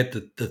they forget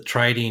that the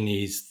trading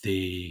is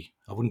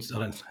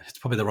it's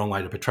probably the wrong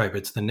way to portray, but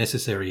it's the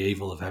necessary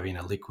evil of having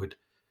a liquid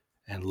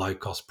and low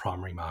cost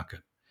primary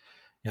market.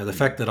 The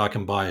fact that I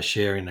can buy a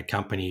share in a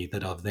company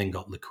that I've then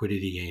got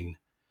liquidity in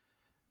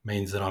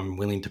means that I'm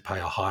willing to pay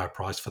a higher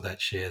price for that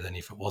share than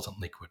if it wasn't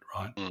liquid,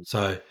 right?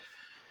 So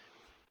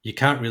you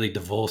can't really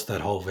divorce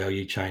that whole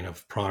value chain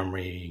of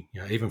primary,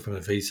 even from a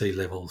VC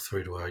level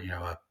through to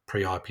a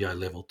pre-IPO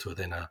level to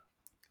then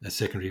a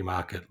secondary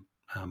market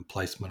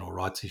placement or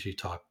rights issue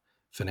type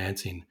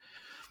financing.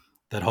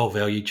 That whole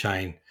value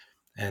chain,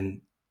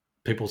 and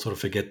people sort of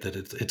forget that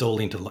it's all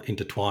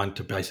intertwined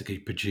to basically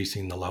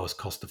producing the lowest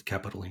cost of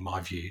capital, in my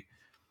view,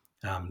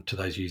 to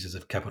those users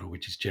of capital,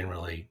 which is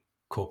generally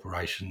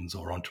corporations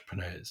or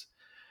entrepreneurs.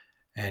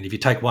 And if you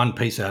take one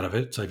piece out of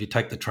it, so if you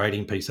take the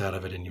trading piece out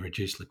of it and you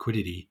reduce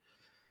liquidity,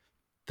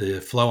 the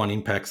flow-on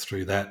impacts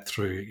through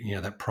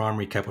that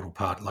primary capital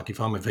part. Like if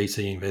I'm a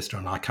VC investor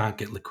and I can't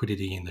get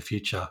liquidity in the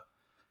future,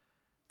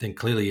 then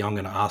clearly I'm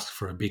going to ask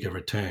for a bigger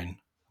return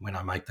when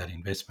I make that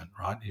investment,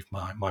 right? If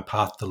my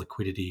path to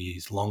liquidity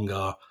is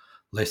longer,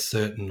 less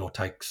certain, or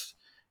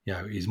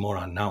is more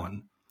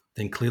unknown,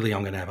 then clearly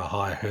I'm going to have a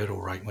higher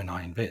hurdle rate when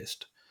I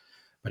invest.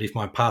 But if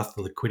my path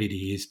to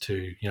liquidity is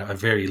to a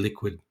very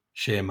liquid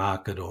share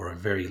market or a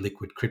very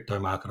liquid crypto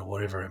market or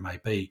whatever it may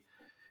be,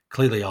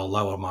 clearly I'll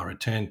lower my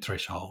return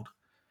threshold.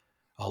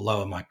 I'll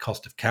lower my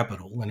cost of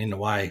capital, and in a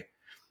way,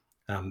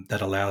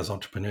 that allows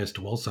entrepreneurs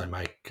to also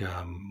make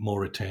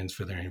more returns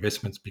for their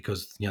investments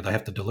because they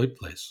have to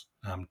dilute less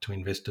to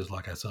investors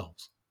like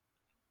ourselves.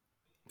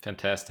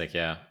 Fantastic.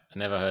 Yeah, I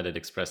never heard it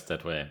expressed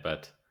that way,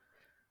 but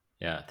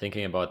yeah,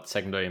 thinking about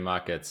secondary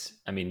markets,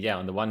 I mean, yeah,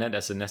 on the one hand,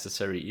 as a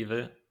necessary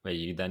evil, where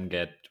you then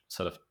get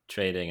sort of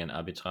trading and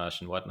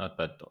arbitrage and whatnot,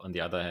 but on the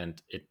other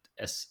hand, it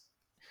as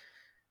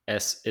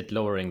it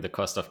lowering the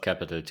cost of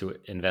capital to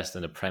invest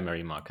in the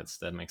primary markets.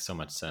 That makes so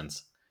much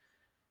sense.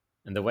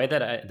 And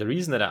the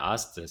reason that I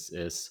asked this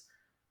is,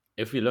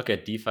 if we look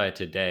at DeFi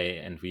today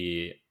and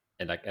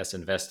like as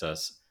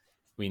investors,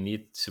 we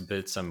need to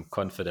build some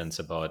confidence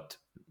about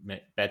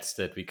bets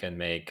that we can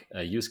make,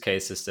 use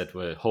cases that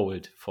will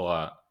hold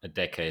for a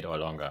decade or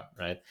longer,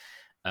 right?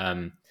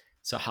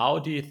 So how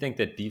do you think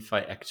that DeFi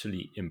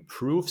actually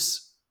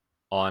improves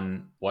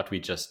on what we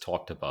just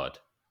talked about?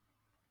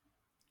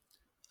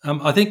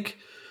 I think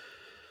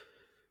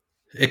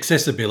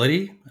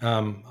accessibility.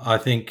 I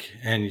think,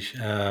 and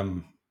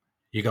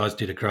you guys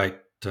did a great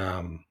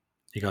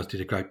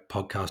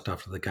podcast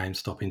after the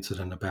GameStop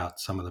incident about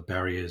some of the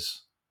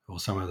barriers or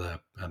some of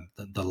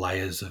the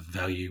layers of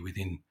value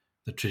within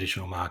the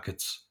traditional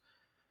markets,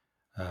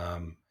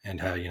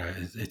 and how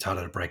it's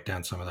harder to break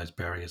down some of those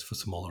barriers for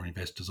smaller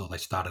investors, or they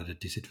start at a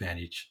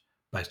disadvantage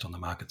based on the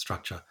market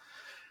structure.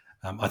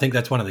 I think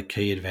that's one of the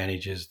key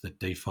advantages that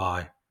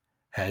DeFi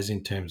has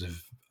in terms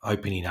of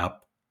opening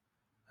up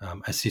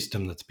a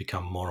system that's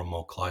become more and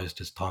more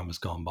closed as time has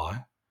gone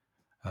by.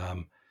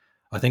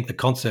 I think the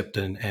concept,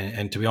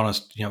 and to be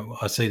honest,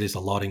 I see this a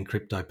lot in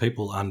crypto.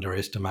 People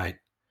underestimate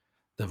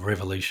the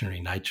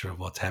revolutionary nature of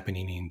what's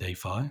happening in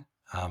DeFi.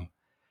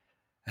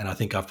 And I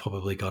think I've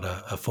probably got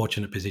a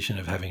fortunate position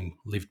of having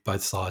lived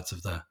both sides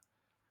of the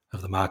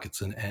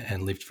markets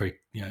and lived very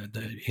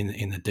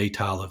in the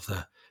detail of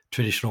the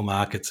traditional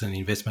markets and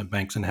investment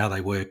banks and how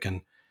they work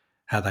and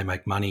how they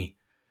make money,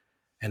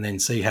 and then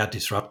see how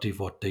disruptive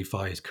what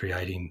DeFi is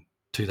creating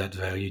to that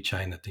value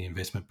chain that the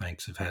investment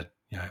banks have had,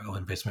 or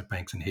investment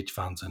banks and hedge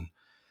funds and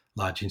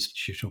large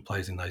institutional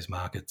players in those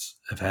markets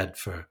have had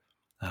for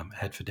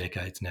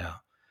decades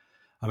now.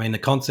 I mean, the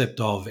concept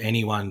of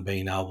anyone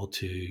being able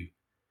to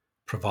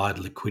provide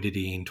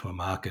liquidity into a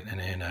market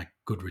and earn a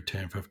good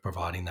return for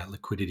providing that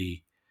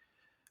liquidity,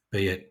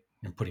 be it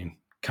putting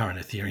current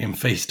Ethereum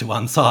fees to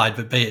one side,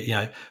 but be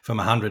it from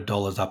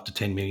 $100 up to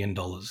 $10 million,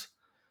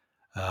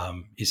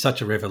 is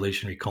such a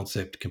revolutionary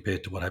concept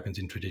compared to what happens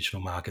in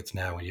traditional markets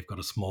now, where you've got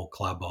a small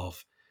club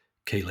of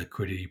key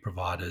liquidity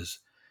providers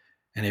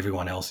and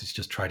everyone else is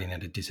just trading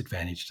at a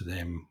disadvantage to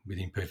them with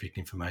imperfect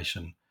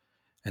information,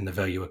 and the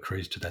value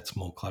accrues to that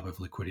small club of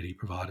liquidity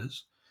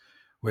providers.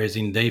 Whereas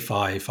in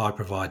DeFi, if I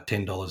provide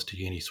 $10 to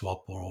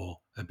Uniswap or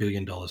 $1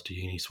 billion to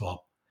Uniswap,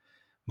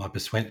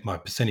 my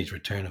percentage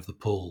return of the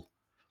pool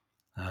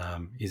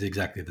is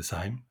exactly the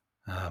same,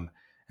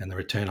 and the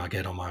return I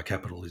get on my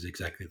capital is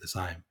exactly the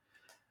same.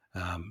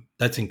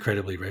 That's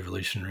incredibly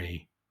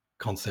revolutionary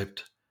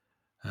concept,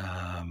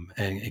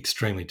 and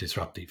extremely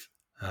disruptive.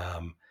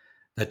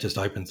 That just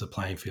opens the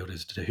playing field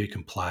as to who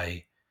can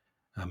play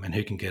and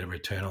who can get a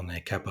return on their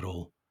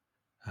capital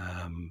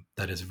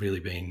that has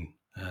really been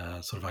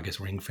sort of, I guess,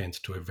 ring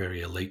fenced to a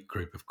very elite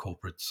group of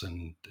corporates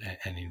and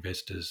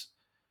investors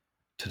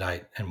to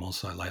date, and more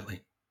so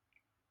lately.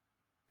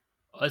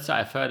 Also,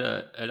 I've heard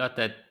a lot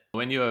that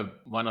when you're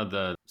one of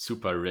the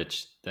super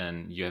rich,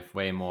 then you have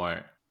way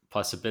more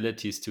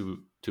possibilities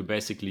to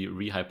basically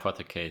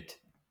rehypothecate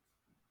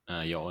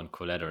your own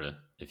collateral,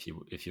 if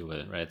you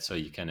will, right? So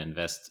you can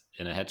invest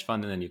in a hedge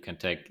fund, and then you can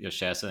take your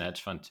shares in a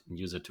hedge fund and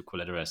use it to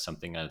collateralize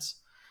something else.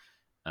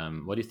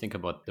 What do you think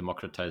about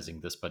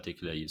democratizing this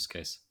particular use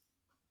case?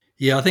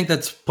 Yeah, I think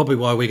that's probably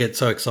why we get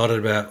so excited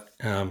about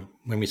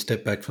when we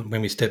step back from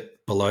when we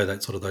step below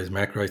that sort of those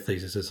macro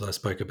theses as I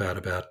spoke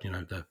about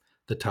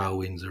the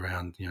tailwinds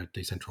around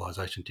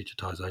decentralization,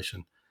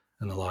 digitization,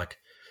 and the like.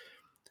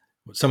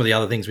 Some of the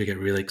other things we get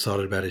really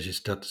excited about as you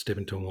start to step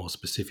into a more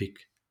specific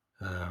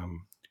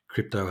um,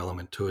 crypto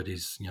element to it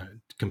is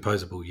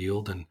composable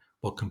yield and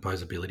what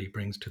composability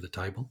brings to the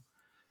table.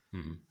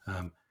 Mhm.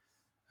 Um,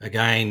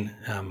 Again,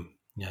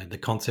 the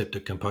concept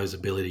of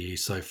composability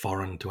is so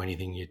foreign to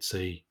anything you'd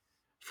see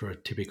for a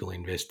typical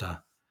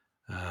investor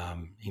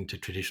into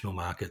traditional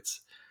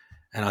markets.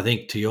 And I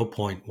think to your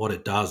point, what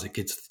it does, it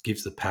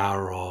gives the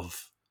power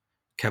of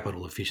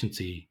capital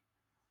efficiency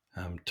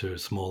to a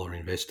smaller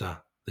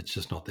investor that's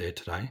just not there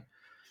today.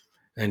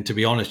 And to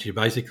be honest, you're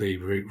basically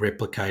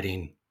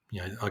replicating,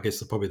 I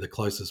guess probably the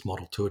closest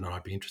model to it, and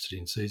I'd be interested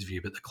in Sue's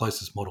view, but the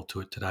closest model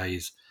to it today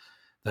is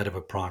that of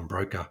a prime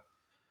broker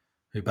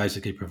who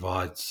basically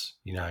provides,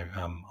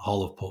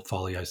 whole of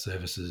portfolio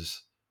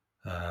services,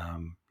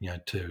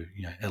 to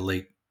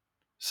elite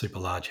super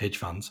large hedge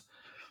funds,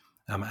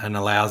 and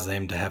allows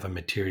them to have a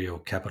material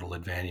capital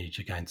advantage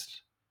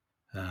against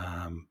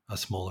a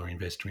smaller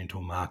investor into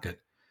a market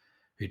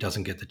who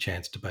doesn't get the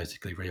chance to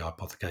basically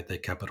rehypothecate their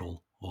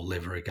capital or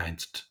lever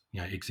against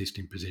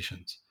existing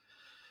positions.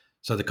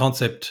 So the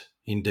concept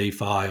in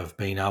DeFi of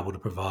being able to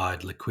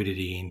provide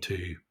liquidity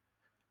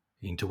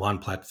into one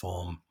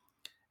platform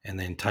and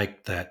then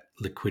take that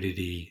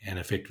liquidity and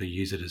effectively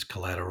use it as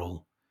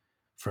collateral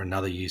for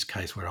another use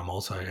case where I'm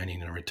also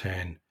earning a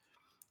return,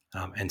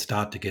 and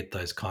start to get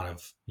those kind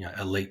of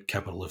elite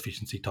capital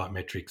efficiency type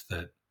metrics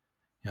that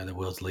the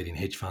world's leading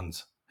hedge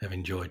funds have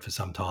enjoyed for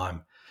some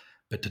time.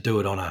 But to do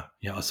it on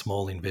a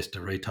small investor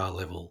retail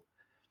level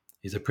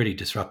is a pretty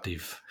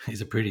disruptive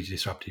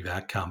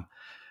outcome.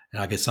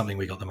 And I guess something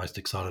we got the most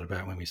excited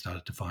about when we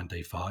started to find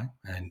DeFi.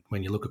 And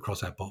when you look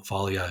across our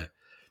portfolio,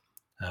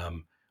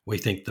 um, we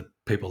think the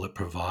people that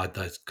provide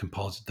those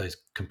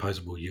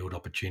composable yield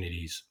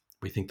opportunities,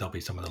 we think they'll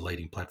be some of the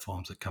leading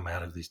platforms that come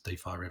out of this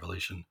DeFi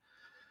revolution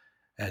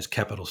as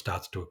capital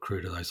starts to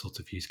accrue to those sorts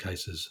of use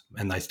cases,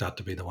 and they start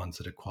to be the ones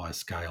that acquire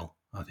scale.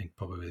 I think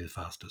probably the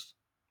fastest.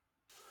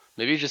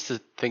 Maybe just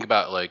to think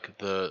about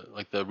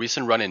the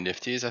recent run in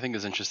Nifties, I think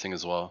is interesting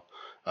as well.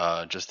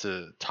 Just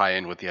to tie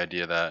in with the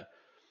idea that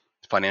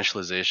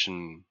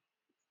financialization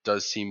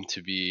does seem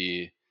to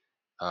be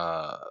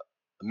uh,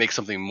 make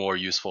something more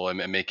useful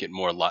and make it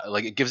more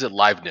like it gives it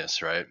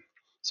liveness, right?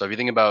 So if you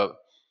think about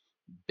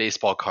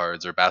baseball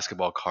cards or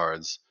basketball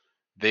cards,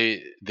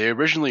 they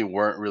originally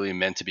weren't really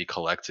meant to be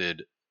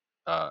collected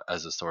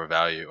as a store of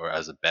value or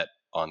as a bet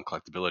on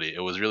collectability.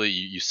 It was really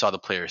you saw the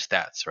player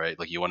stats, right?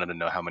 Like you wanted to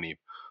know how many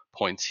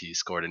points he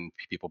scored, and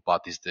people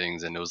bought these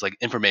things, and it was like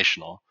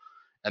informational.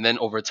 And then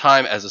over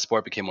time, as the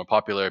sport became more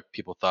popular,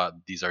 people thought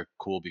these are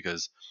cool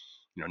because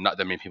not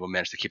that many people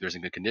managed to keep theirs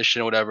in good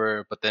condition or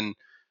whatever. But then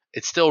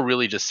it's still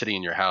really just sitting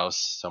in your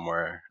house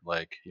somewhere,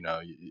 like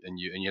and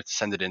you have to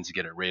send it in to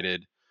get it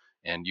rated,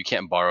 and you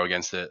can't borrow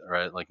against it,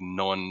 right? Like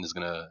no one is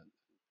gonna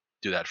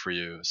do that for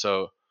you.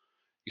 So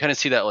you kind of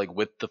see that like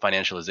with the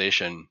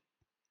financialization,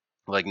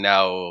 like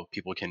now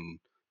people can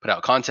put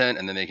out content,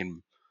 and then they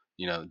can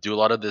do a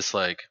lot of this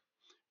like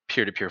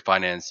peer-to-peer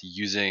finance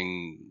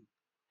using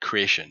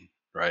creation,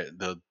 right?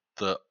 The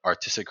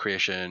artistic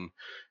creation,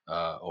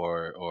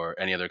 or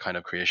any other kind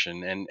of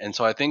creation, and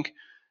so I think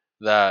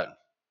that,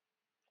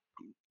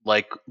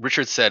 like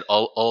Richard said, a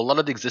lot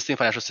of the existing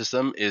financial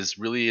system is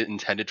really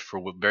intended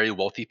for very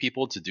wealthy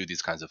people to do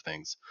these kinds of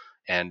things,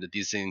 and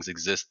these things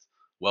exist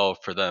well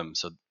for them.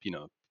 So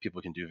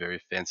people can do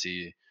very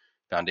fancy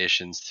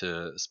foundations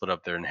to split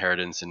up their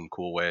inheritance in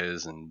cool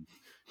ways and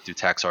do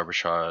tax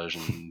arbitrage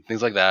and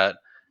things like that,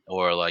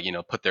 or like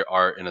put their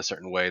art in a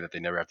certain way that they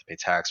never have to pay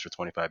tax for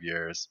 25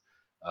 years.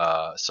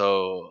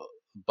 So,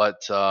 but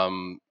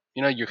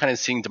you're kind of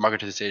seeing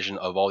democratization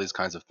of all these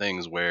kinds of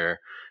things where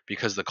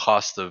because the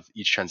cost of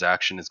each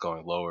transaction is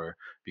going lower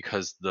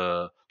because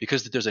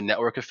there's a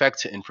network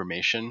effect to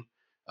information.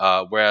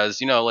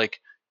 Whereas like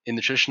in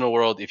the traditional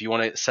world, if you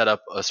want to set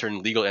up a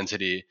certain legal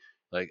entity,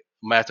 like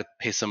you might have to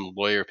pay some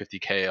lawyer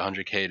 50K,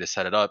 100K to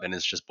set it up, and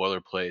it's just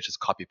boilerplate, it's just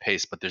copy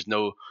paste. But there's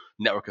no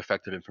network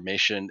effect of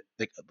information.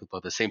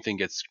 But the same thing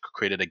gets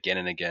created again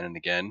and again and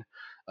again,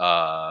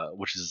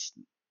 which is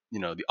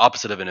the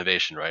opposite of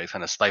innovation, right? It's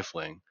kind of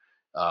stifling.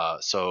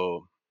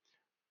 So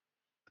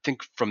I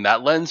think from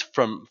that lens,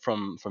 from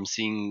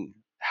seeing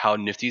how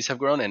Nifties have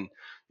grown, and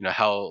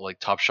how like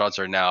Top Shots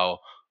are now,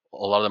 a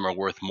lot of them are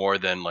worth more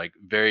than like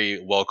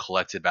very well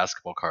collected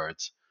basketball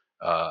cards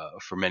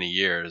for many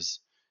years.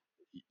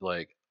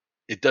 Like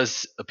it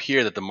does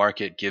appear that the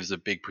market gives a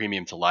big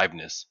premium to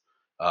liveness,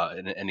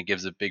 and it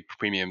gives a big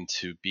premium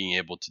to being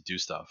able to do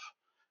stuff.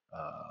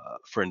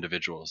 for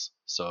individuals.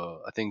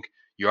 So I think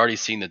you're already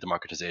seeing the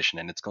democratization,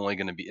 and it's only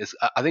going to be.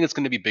 I think it's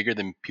going to be bigger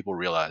than people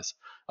realize,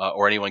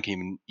 or anyone can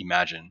even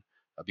imagine,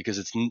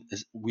 because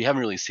we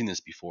haven't really seen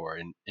this before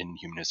in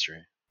human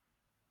history.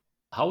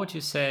 How would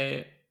you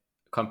say,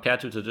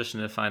 compared to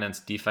traditional finance,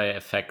 DeFi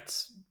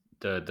affects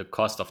the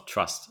cost of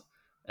trust?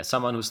 As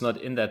someone who's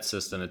not in that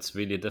system, it's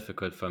really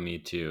difficult for me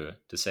to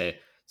say.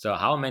 So,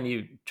 how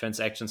many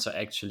transactions are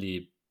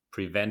actually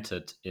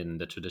prevented in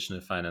the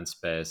traditional finance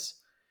space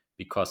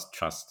because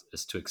trust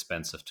is too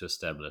expensive to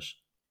establish,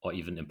 or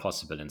even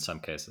impossible in some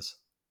cases?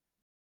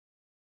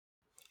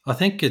 I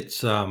think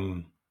it's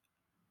the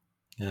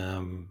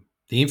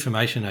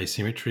information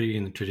asymmetry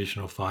in the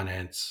traditional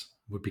finance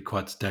would be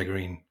quite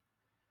staggering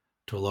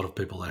to a lot of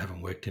people that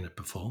haven't worked in it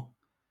before.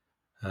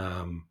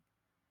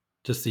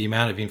 Just the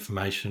amount of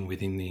information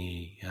within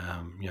the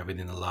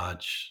within the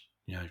large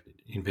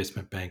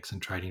investment banks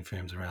and trading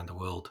firms around the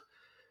world,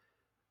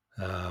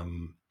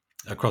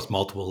 across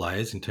multiple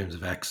layers in terms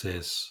of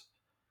access,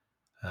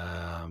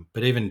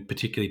 but even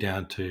particularly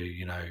down to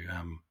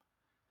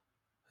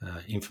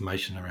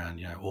information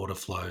around order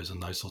flows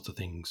and those sorts of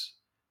things,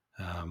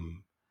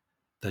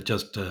 that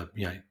just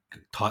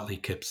tightly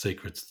kept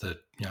secrets that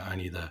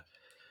only the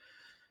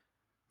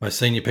most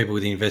senior people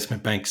with the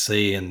investment bank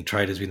see and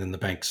traders within the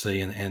bank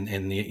see,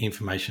 and the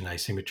information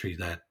asymmetry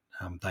that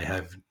they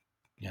have,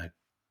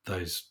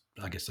 those,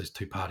 I guess, those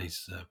two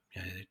parties,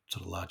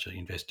 sort of larger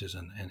investors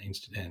and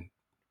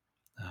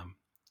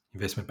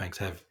investment banks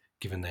have,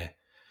 given their,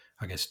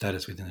 I guess,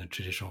 status within the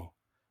traditional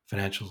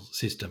financial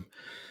system.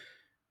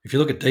 If you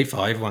look at DeFi,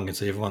 everyone can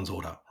see everyone's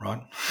order,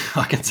 right?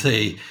 I can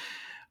see,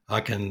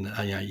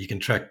 you can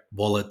track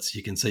wallets,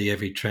 you can see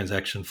every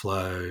transaction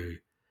flow.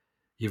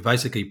 You've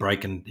basically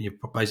broken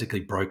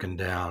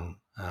down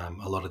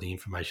a lot of the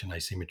information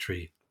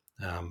asymmetry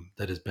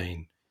that has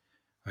been,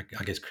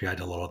 I guess,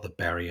 created a lot of the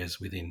barriers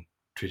within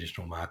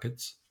traditional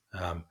markets,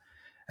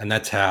 and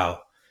that's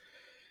how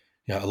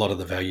a lot of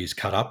the value is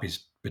cut up,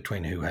 is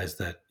between who has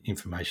that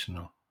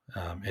informational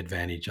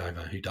advantage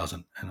over who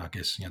doesn't. And I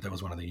guess that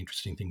was one of the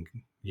interesting things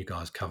you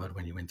guys covered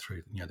when you went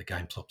through the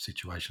GameStop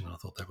situation. And I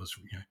thought that was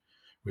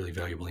really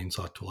valuable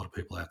insight to a lot of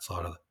people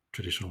outside of the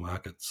traditional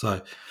markets.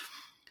 So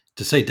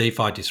to see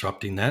DeFi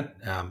disrupting that,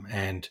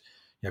 and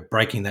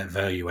breaking that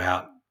value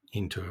out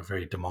into a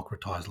very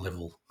democratized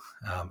level,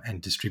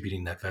 and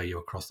distributing that value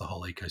across the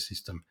whole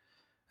ecosystem,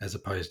 as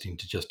opposed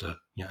into just a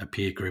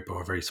peer group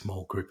or a very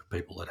small group of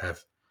people that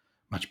have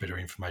much better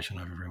information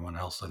over everyone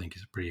else, I think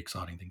is a pretty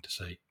exciting thing to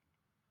see.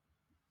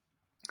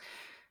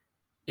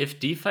 If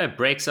DeFi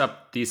breaks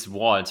up these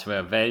walls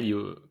where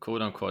value,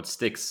 quote unquote,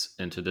 sticks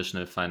in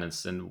traditional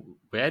finance, then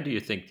where do you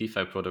think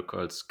DeFi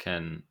protocols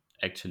can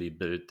actually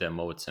build their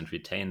moats and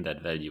retain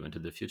that value into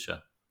the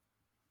future?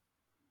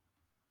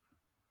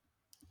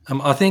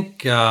 I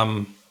think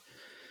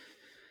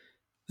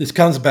this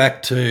comes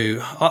back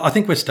to, I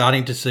think we're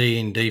starting to see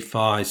in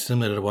DeFi,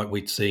 similar to what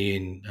we'd see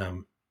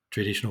in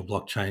traditional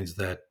blockchains,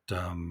 that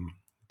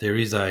there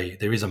is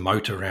a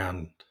moat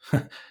around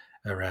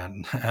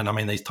around, and I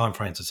mean, these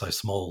timeframes are so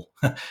small,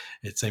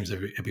 it seems a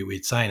bit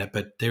weird saying it,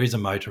 but there is a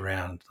moat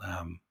around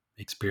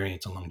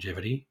experience and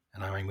longevity.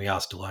 And I mean, we are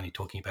still only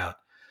talking about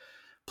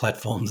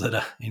platforms that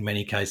are in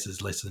many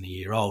cases less than a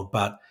year old,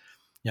 but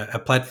a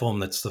platform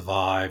that's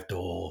survived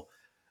or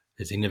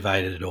has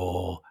innovated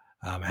or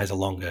has a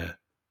longer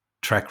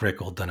track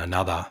record than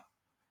another,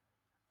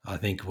 I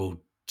think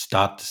we'll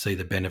start to see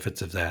the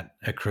benefits of that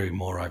accrue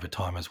more over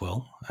time as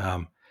well.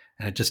 And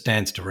it just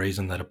stands to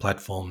reason that a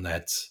platform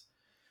that's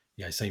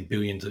seen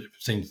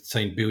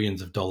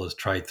billions of dollars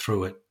trade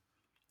through it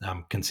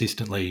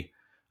consistently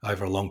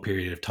over a long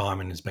period of time,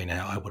 and has been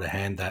able to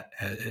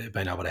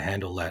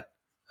handle that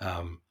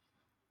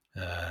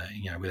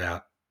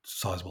without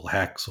sizable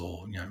hacks,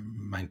 or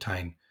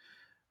maintain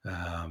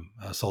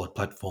a solid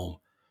platform,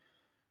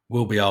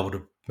 will be able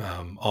to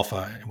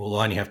will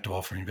only have to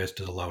offer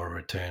investors a lower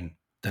return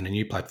than a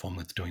new platform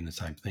that's doing the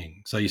same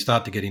thing. So you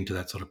start to get into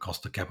that sort of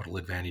cost of capital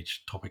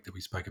advantage topic that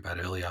we spoke about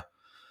earlier,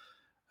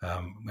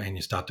 and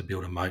you start to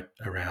build a moat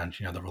around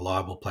the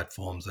reliable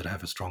platforms that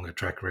have a stronger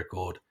track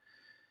record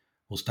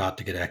will start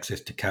to get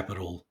access to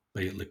capital,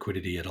 be it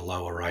liquidity, at a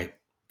lower rate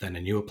than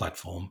a newer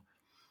platform,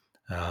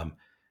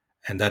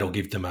 and that'll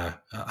give them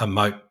a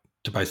moat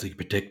to basically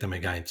protect them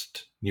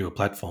against newer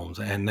platforms.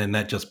 And then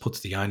that just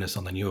puts the onus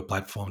on the newer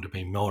platform to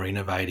be more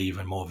innovative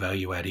and more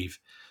value additive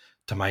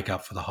to make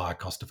up for the higher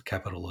cost of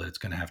capital that it's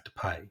going to have to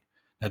pay.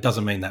 That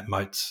doesn't mean that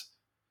moat's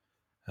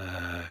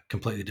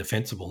completely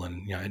defensible,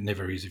 and it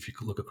never is if you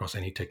look across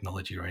any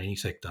technology or any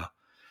sector.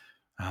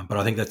 But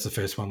I think that's the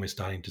first one we're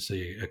starting to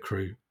see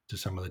accrue to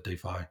some of the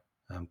DeFi,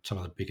 some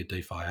of the bigger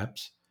DeFi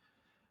apps.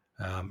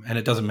 And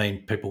it doesn't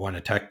mean people won't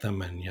attack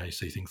them, and you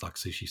see things like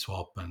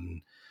SushiSwap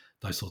and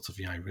those sorts of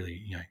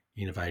really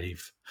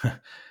innovative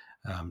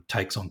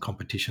takes on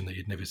competition that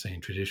you'd never see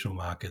in traditional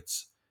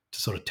markets to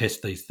sort of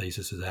test these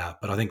theses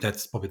out. But I think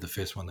that's probably the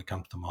first one that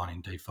comes to mind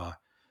in DeFi: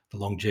 the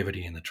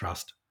longevity and the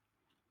trust.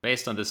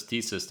 Based on this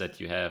thesis that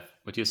you have,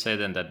 would you say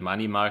then that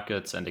money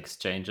markets and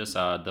exchanges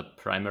are the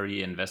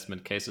primary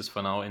investment cases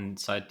for now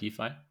inside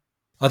DeFi?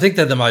 I think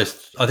they're the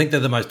most. I think they're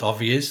the most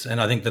obvious,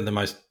 and I think they're the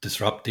most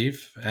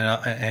disruptive.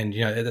 And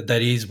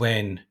that is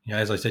when,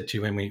 as I said to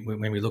you, when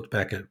we looked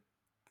back at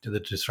the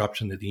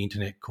disruption that the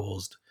internet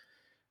caused,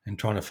 and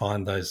trying to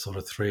find those sort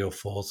of 3 or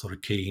 4 sort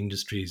of key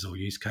industries or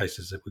use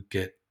cases that would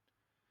get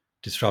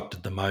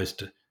disrupted the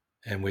most,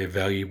 and where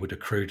value would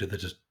accrue to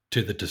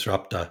the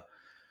disruptor.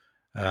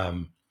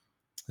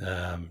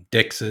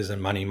 Dexes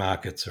and money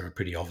markets are a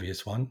pretty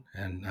obvious one,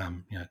 and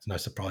it's no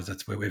surprise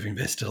that's where we've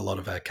invested a lot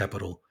of our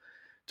capital,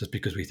 just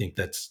because we think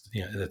that's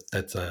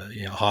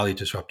a highly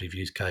disruptive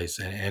use case,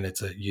 and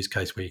it's a use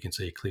case where you can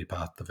see a clear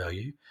path to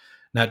value.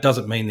 Now, it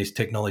doesn't mean this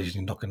technology is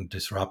not going to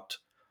disrupt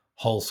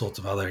whole sorts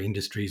of other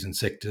industries and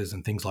sectors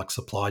and things like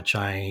supply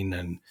chain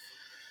and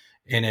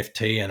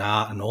NFT and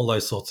art and all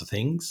those sorts of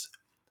things.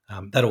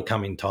 That'll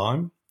come in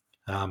time.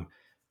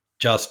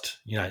 Just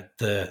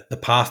the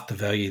path to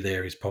value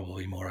there is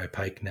probably more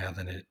opaque now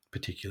than it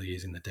particularly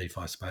is in the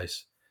DeFi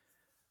space.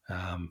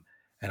 And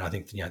I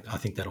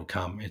think that'll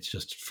come. It's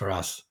just for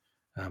us,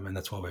 and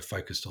that's why we're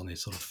focused on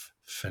this sort of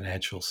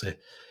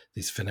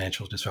this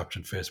financial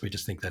disruption first. We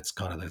just think that's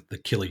kind of the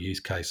killer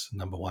use case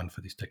number one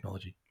for this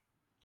technology.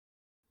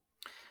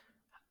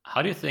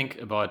 How do you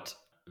think about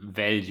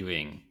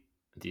valuing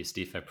these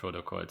DeFi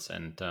protocols,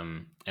 and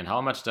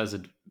how much does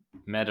it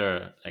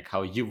matter, like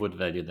how you would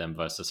value them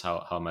versus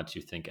how much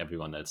you think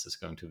everyone else is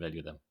going to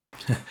value them?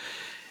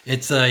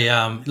 It's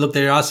a look.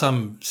 There are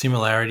some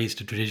similarities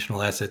to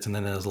traditional assets, and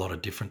then there's a lot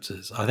of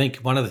differences. I think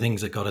one of the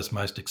things that got us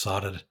most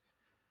excited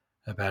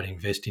about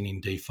investing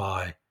in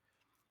DeFi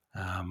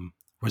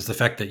was the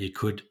fact that you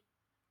could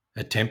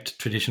attempt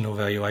traditional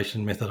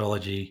valuation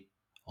methodology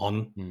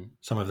on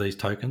some of these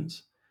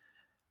tokens.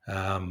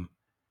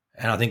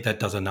 And I think that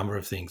does a number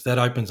of things. That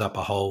opens up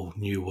a whole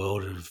new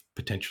world of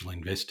potential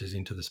investors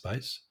into the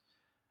space.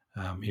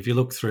 If you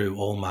look through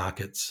all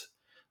markets,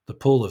 the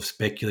pool of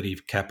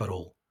speculative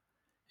capital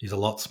is a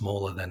lot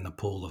smaller than the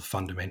pool of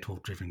fundamental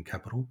driven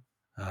capital.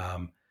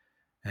 And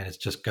it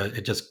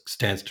just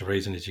stands to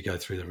reason as you go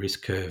through the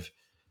risk curve.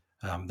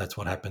 That's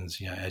what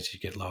happens, as you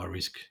get lower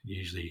risk,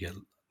 usually you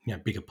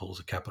get bigger pools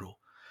of capital.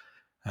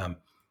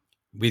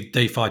 With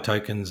DeFi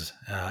tokens,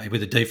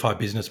 with the DeFi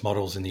business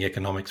models and the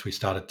economics we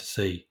started to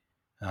see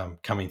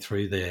coming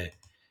through there,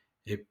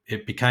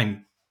 it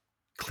became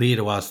clear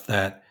to us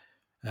that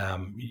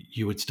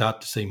you would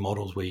start to see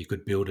models where you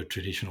could build a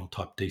traditional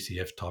type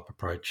DCF type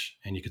approach,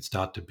 and you could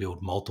start to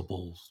build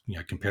multiples,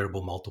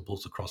 comparable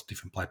multiples across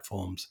different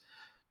platforms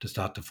to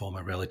start to form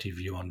a relative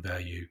view on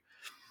value.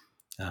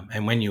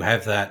 And when you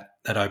have that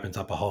opens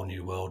up a whole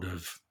new world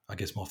of, I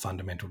guess, more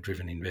fundamental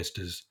driven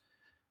investors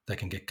that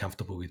can get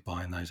comfortable with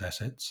buying those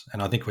assets.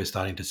 And I think we're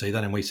starting to see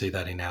that, and we see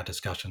that in our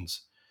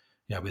discussions,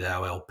 with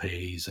our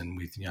LPs and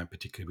with,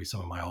 particularly with some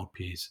of my old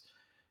peers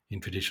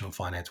in traditional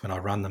finance. When I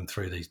run them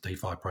through these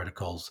DeFi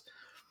protocols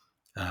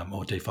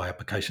or DeFi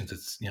applications,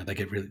 it's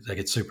they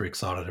get super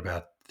excited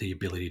about the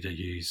ability to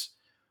use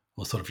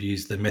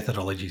the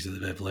methodologies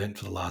that they've learned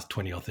for the last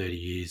 20 or 30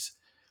 years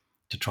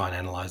to try and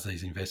analyze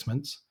these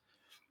investments.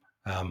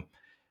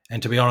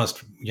 And to be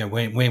honest,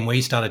 when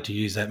we started to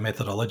use that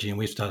methodology, and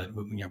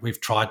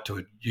we've tried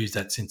to use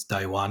that since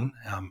day one,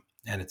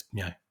 and it's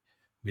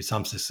with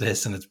some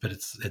success, and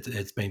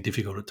it's been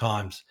difficult at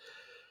times.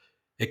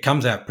 It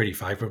comes out pretty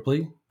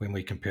favourably when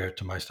we compare it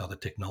to most other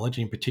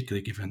technology, and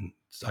particularly given,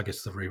 I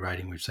guess, the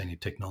re-rating we've seen in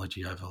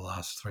technology over the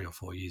last 3 or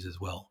 4 years as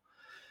well.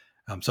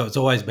 So it's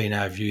always been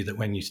our view that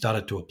when you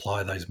started to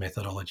apply those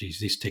methodologies,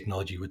 this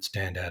technology would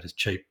stand out as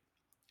cheap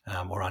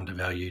or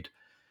undervalued.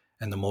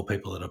 And the more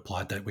people that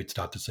applied that, we'd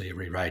start to see a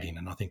re-rating.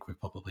 And I think we've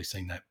probably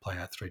seen that play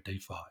out through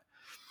DeFi.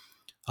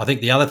 I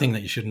think the other thing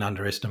that you shouldn't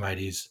underestimate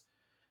is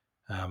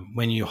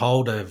when you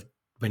hold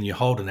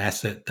an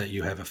asset that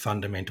you have a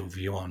fundamental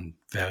view on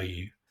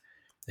value,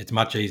 it's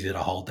much easier to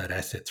hold that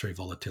asset through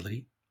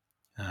volatility.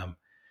 And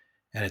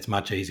it's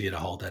much easier to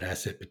hold that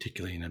asset,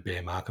 particularly in a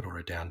bear market or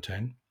a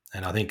downturn.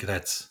 And I think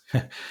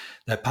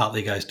that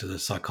partly goes to the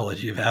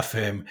psychology of our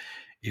firm.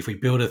 If we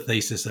build a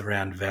thesis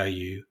around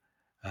value,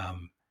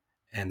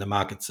 and the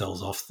market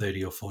sells off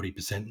 30 or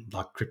 40%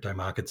 like crypto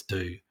markets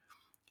do,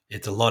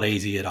 it's a lot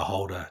easier to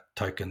hold a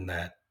token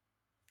that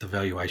the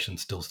valuation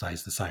still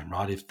stays the same,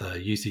 right? If the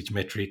usage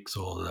metrics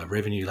or the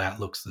revenue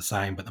outlook's the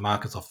same, but the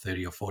market's off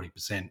 30 or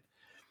 40%,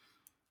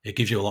 it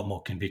gives you a lot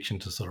more conviction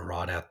to sort of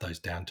ride out those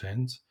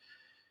downturns.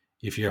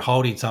 If you're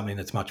holding something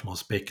that's much more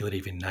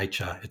speculative in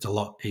nature, it's a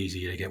lot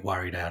easier to get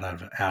worried out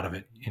of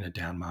it in a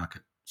down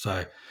market.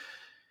 So,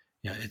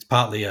 it's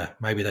partly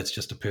maybe that's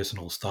just a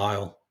personal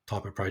style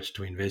type approach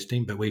to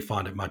investing, but we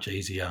find it much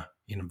easier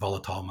in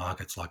volatile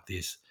markets like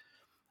this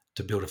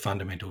to build a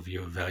fundamental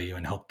view of value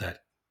and help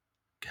that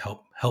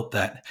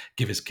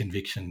give us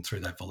conviction through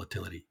that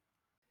volatility.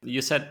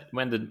 You said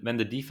when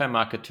the DeFi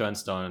market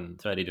turns down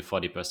 30 to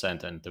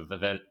 40% and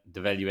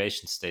the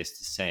valuation stays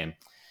the same.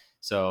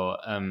 So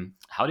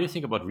how do you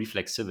think about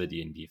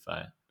reflexivity in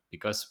DeFi?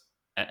 Because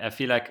I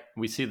feel like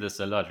we see this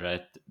a lot,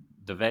 right?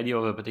 The value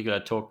of a particular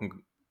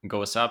token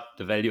goes up,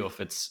 the value of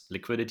its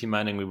liquidity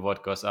mining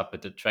reward goes up,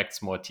 it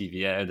attracts more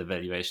TVL, the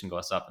valuation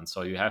goes up. And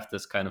so you have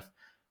this kind of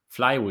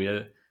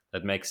flywheel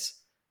that makes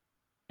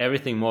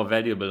everything more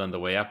valuable on the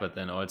way up, but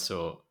then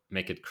also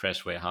make it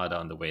crash way harder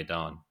on the way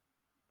down.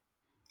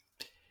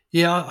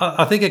 Yeah,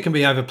 I think it can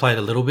be overplayed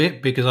a little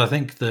bit because I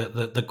think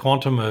the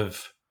quantum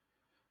of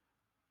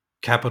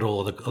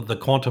capital, or the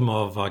quantum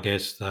of, I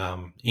guess,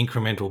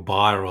 incremental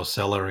buyer or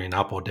seller in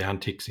up or down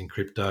ticks in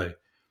crypto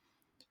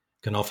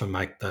can often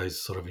make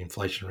those sort of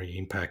inflationary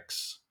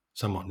impacts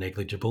somewhat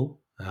negligible.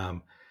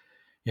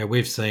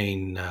 We've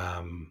seen,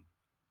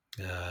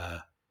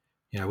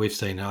 we've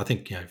seen. I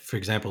think, for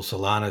example,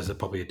 Solana is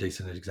probably a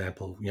decent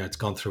example. It's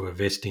gone through a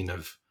vesting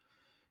of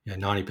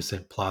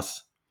 90%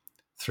 plus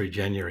through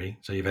January,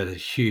 so you've had a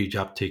huge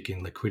uptick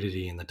in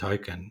liquidity in the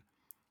token.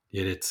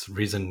 Yet it's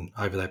risen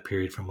over that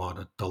period from like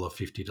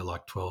 $1.50 to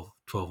like $12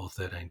 or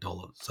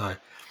 $13. So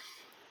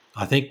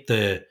I think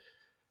the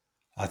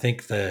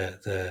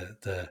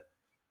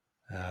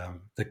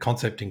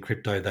concept in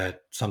crypto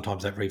that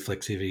sometimes that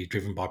reflexivity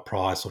driven by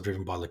price or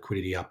driven by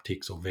liquidity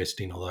upticks or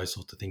vesting or those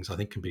sorts of things, I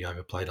think can be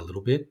overplayed a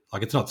little bit.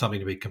 Like, it's not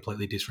something to be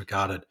completely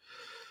disregarded,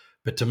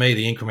 but to me,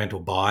 the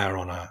incremental buyer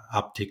on a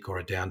uptick or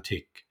a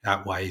downtick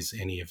outweighs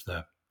any of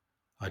the,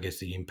 I guess,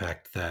 the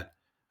impact that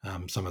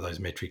some of those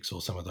metrics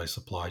or some of those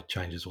supply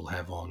changes will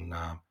have on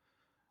how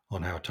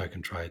a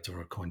token trades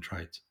or a coin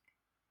trades.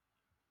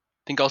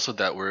 I think also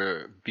that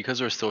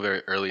because we're still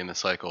very early in the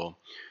cycle,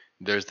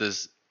 there's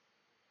this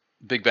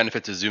big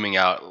benefit to zooming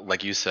out,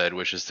 like you said,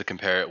 which is to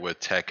compare it with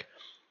tech,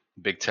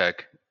 big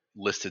tech,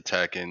 listed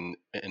tech in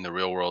the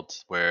real world,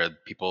 where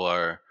people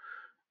are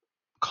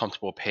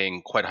comfortable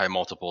paying quite high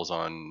multiples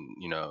on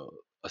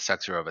a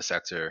sector of a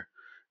sector,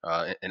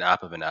 an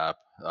app of an app,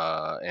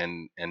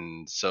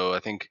 and so I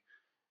think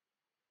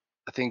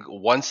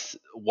once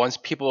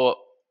people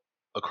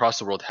across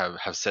the world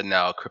have said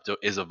now crypto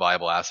is a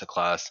viable asset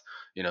class,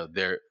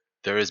 there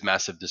is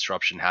massive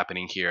disruption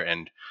happening here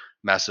and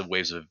massive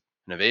waves of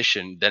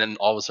innovation, then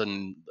all of a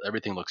sudden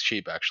everything looks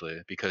cheap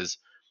actually, because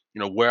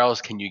where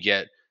else can you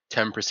get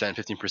 10%,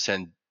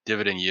 15%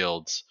 dividend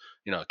yields,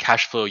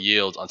 cash flow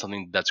yields on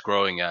something that's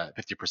growing at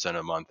 50%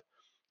 a month,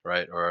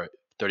 right? Or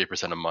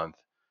 30% a month.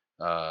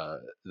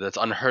 That's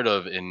unheard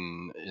of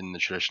in the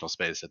traditional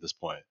space at this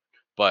point.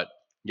 But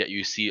yet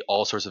you see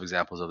all sorts of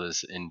examples of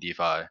this in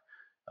DeFi,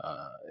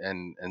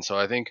 and so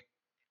I think,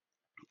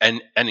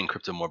 and in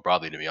crypto more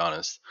broadly, to be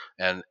honest,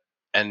 and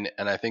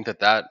I think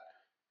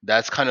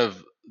that's kind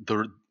of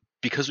the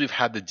because we've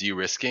had the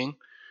de-risking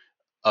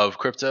of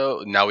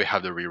crypto, now we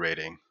have the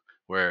re-rating,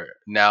 where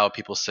now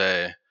people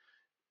say,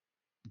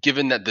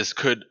 given that this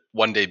could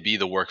one day be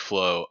the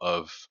workflow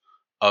of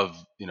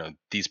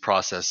these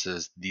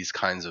processes, these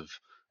kinds of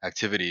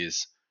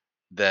activities,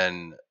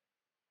 then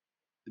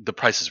the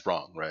price is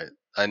wrong, right?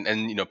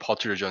 And Paul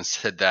Tudor Jones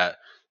said that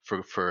for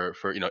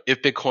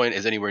if Bitcoin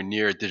is anywhere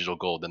near digital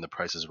gold, then the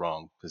price is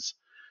wrong, because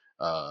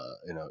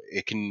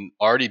it can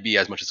already be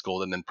as much as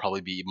gold and then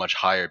probably be much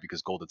higher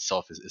because gold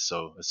itself is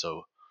so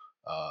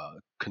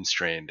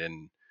constrained.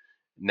 And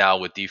now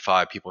with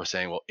DeFi, people are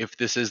saying, well, if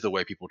this is the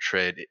way people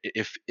trade,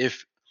 if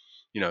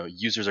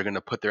users are going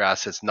to put their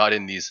assets not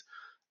in these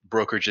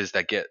brokerages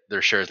that get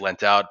their shares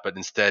lent out, but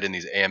instead in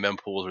these AMM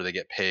pools where they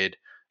get paid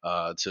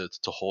to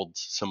hold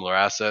similar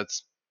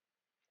assets.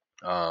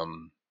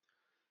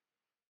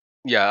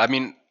 Yeah, I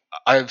mean,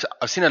 I've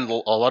seen a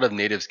lot of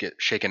natives get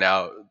shaken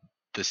out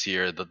this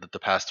year, the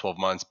past 12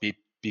 months,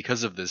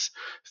 because of this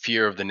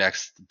fear of the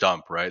next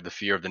dump, right? The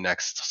fear of the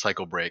next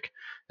cycle break.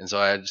 And so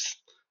I just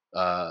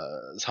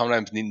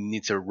sometimes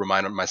need to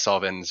remind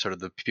myself and sort of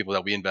the people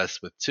that we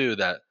invest with too,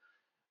 that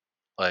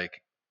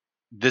like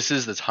this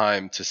is the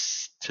time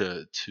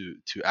to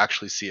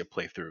actually see it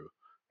play through.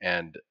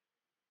 And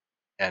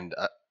and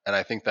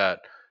I think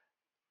that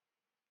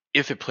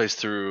if it plays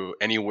through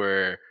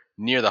anywhere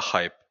near the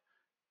hype,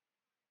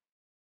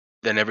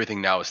 then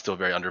everything now is still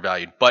very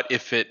undervalued. But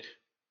if it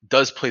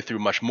does play through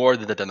much more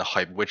than the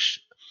hype, which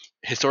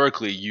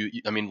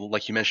historically, I mean,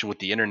 like you mentioned with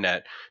the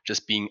internet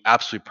just being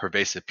absolutely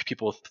pervasive,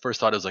 people first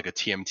thought it was like a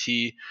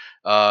TMT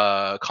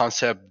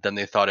concept, then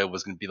they thought it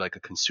was going to be like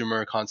a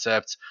consumer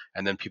concept,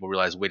 and then people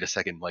realized, wait a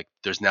second, like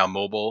there's now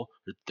mobile,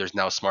 there's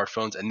now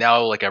smartphones, and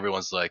now like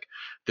everyone's like,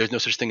 there's no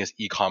such thing as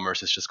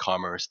e-commerce, it's just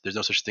commerce. There's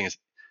no such thing as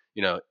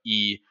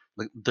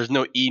like there's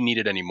no e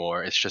needed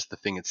anymore. It's just the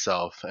thing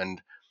itself.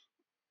 And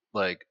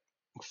like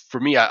for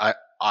me, I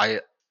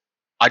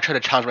try to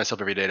challenge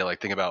myself every day to like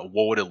think about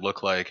what would it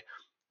look like,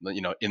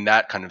 in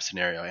that kind of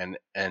scenario.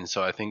 And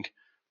so I think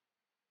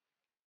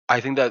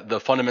that the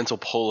fundamental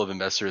pull of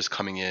investors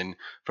coming in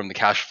from the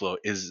cash flow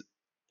is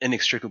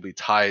inextricably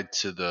tied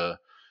to the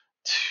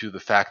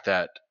fact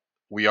that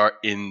we are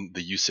in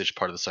the usage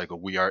part of the cycle.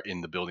 We are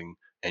in the building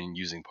and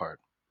using part.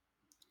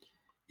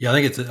 Yeah,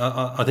 I think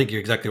I think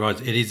you're exactly right.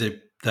 It is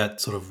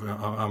that sort of.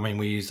 I mean,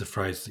 we use the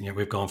phrase.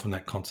 We've gone from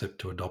that concept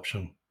to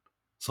adoption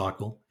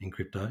cycle in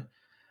crypto,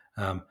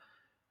 and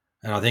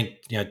I think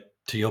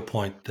to your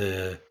point,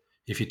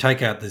 if you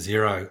take out the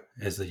zero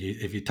as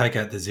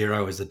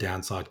the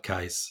downside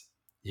case,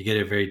 you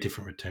get a very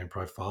different return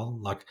profile.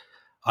 Like,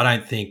 I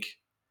don't think,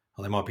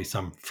 well, there might be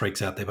some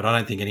freaks out there, but I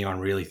don't think anyone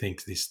really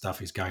thinks this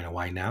stuff is going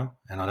away now.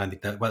 And I don't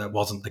think that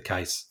wasn't the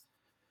case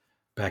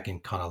back in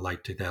kind of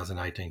late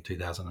 2018,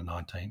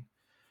 2019.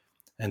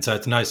 And so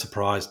it's no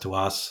surprise to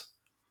us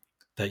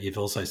that you've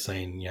also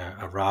seen,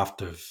 a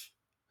raft of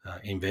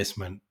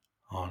investment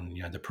on,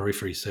 the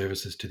periphery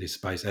services to this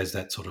space as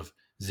that sort of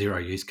zero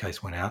use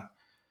case went out.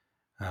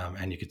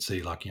 And you could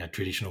see, like,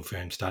 traditional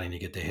firms starting to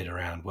get their head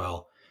around,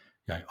 well,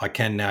 I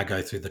can now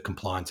go through the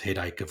compliance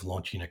headache of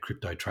launching a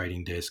crypto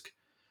trading desk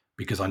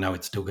because I know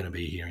it's still going to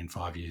be here in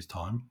 5 years'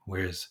 time.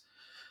 Whereas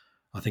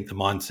I think the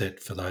mindset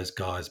for those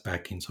guys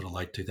back in sort of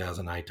late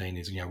 2018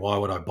 is, why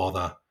would I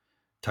bother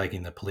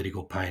taking the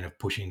political pain of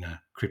pushing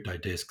a crypto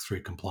desk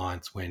through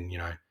compliance when,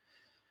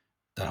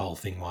 that whole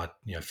thing might,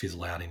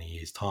 fizzle out in a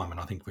year's time. And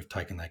I think we've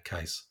taken that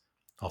case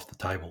off the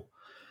table.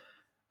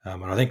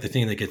 And I think the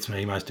thing that gets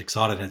me most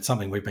excited, and it's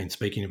something we've been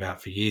speaking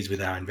about for years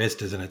with our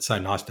investors, and it's so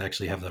nice to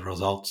actually have the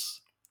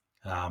results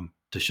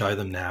to show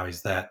them now,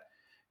 is that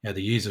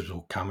the users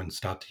will come and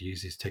start to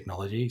use this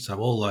technology. So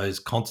all those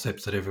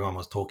concepts that everyone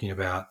was talking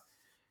about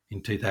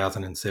in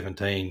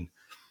 2017,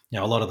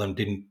 a lot of them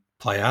didn't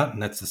play out,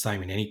 and that's the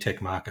same in any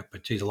tech market.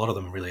 But geez, a lot of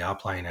them really are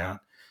playing out,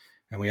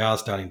 and we are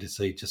starting to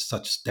see just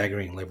such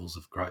staggering levels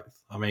of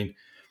growth. I mean,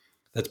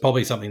 that's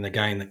probably something,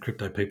 again, that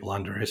crypto people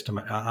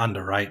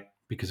underrate,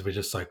 because we're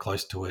just so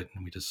close to it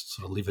and we just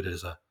sort of live it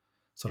as a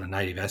sort of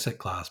native asset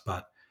class.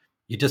 But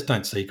you just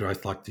don't see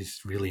growth like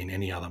this really in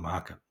any other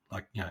market.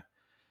 Like, 100%,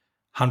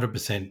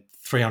 300%,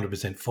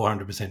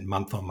 400%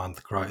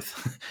 month-on-month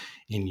growth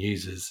in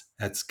users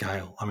at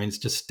scale. I mean, it's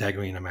just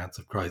staggering amounts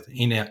of growth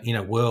in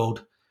a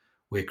world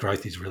where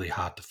growth is really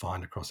hard to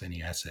find across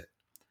any asset.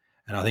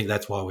 And I think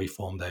that's why we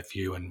formed that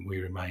view, and we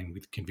remain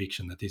with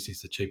conviction that this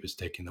is the cheapest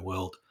tech in the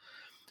world.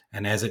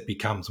 And as it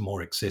becomes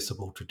more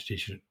accessible to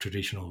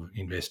traditional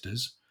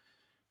investors,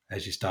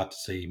 as you start to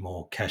see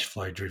more cash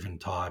flow driven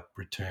type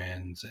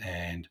returns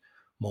and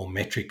more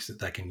metrics that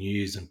they can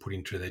use and put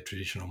into their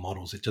traditional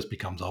models, it just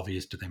becomes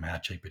obvious to them how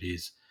cheap it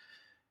is.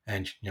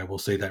 And we'll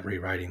see that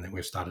re-rating that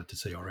we've started to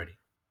see already.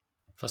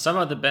 For some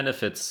of the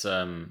benefits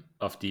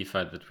of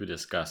DeFi that we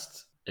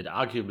discussed, it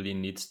arguably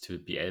needs to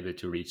be able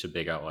to reach a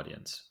bigger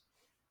audience.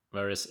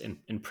 Whereas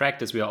in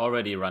practice, we are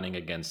already running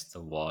against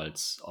the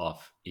walls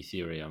of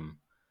Ethereum.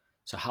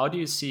 So how do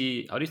you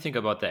think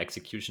about the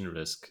execution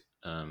risk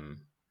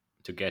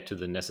to get to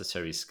the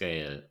necessary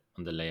scale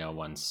on the layer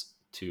ones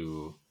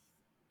to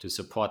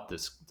support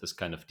this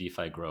kind of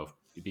DeFi growth?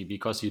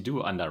 Because you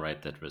do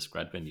underwrite that risk,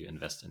 right, when you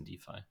invest in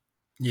DeFi.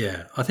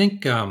 Yeah, I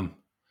think,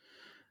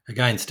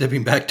 again,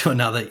 stepping back to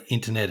another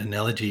internet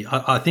analogy,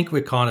 I think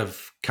we're kind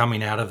of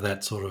coming out of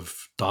that sort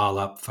of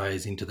dial-up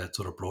phase into that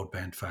sort of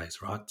broadband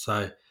phase, right?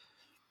 So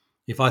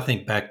if I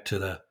think back to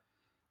the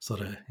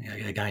sort of,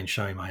 again,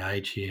 showing my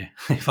age here,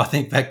 if I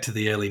think back to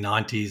the early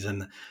 90s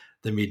and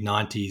the mid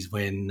 90s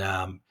when,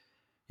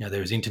 there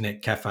was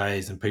internet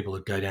cafes and people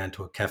would go down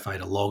to a cafe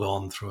to log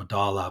on through a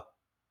dial-up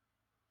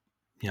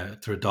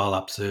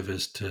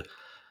service to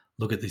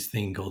look at this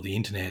thing called the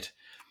internet.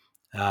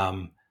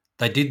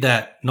 They did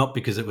that not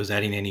because it was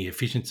adding any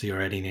efficiency or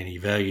adding any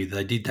value.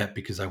 They did that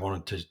because they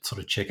wanted to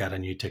sort of check out a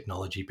new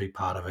technology, be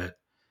part of it,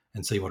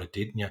 and see what it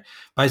did.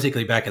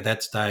 Basically back at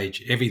that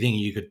stage, everything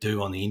you could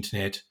do on the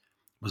internet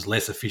was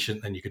less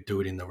efficient than you could do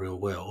it in the real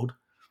world,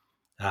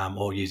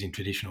 or using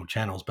traditional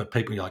channels. But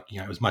people,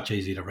 it was much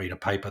easier to read a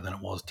paper than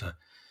it was to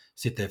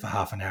sit there for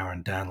half an hour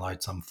and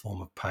download some form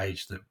of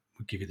page that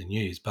would give you the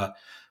news. But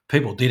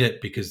people did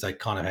it because they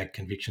kind of had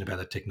conviction about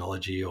the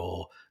technology,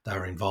 or they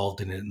were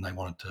involved in it and they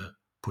wanted to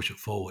push it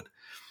forward.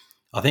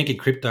 I think in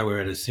crypto,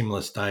 we're at a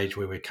similar stage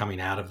where we're coming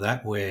out of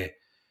that, where,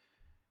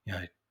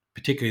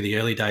 particularly the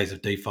early days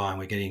of DeFi, and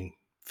we're getting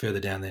further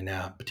down there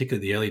now,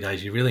 particularly the early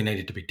days, you really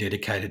needed to be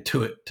dedicated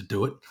to it to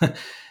do it.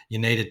 You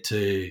needed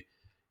to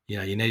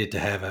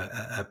have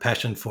a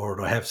passion for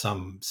it, or have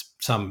some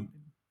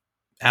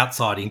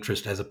outside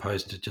interest, as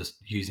opposed to just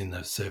using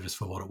the service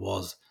for what it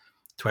was,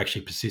 to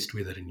actually persist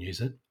with it and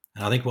use it.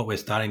 And I think what we're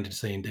starting to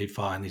see in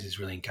DeFi, and this is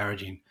really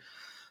encouraging,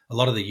 a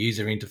lot of the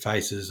user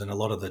interfaces and a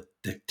lot of the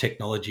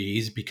technology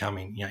is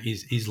becoming,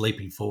 is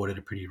leaping forward at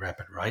a pretty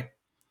rapid rate.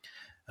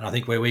 And I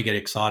think where we get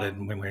excited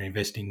and when we're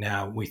investing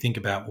now, we think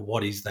about, well,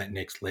 what is that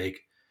next leg?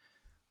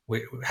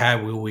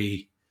 How will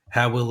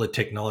the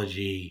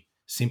technology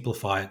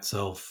simplify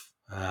itself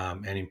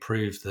and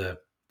improve the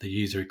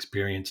user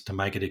experience to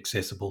make it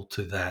accessible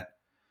to that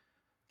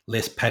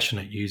less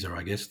passionate user,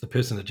 I guess, the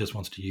person that just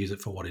wants to use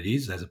it for what it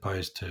is, as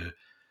opposed to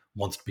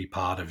wants to be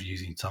part of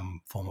using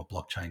some form of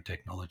blockchain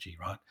technology,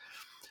 right?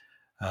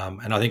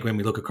 And I think when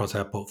we look across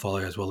our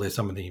portfolio as well, there's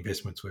some of the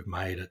investments we've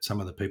made at some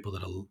of the people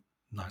that are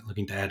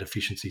looking to add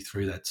efficiency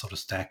through that sort of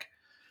stack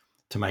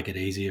to make it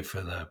easier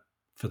for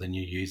the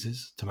new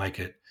users, to make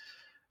it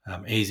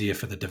easier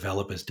for the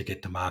developers to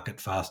get to market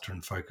faster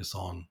and focus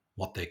on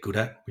what they're good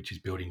at, which is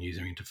building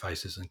user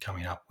interfaces and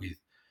coming up with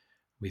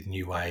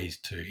new ways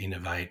to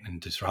innovate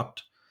and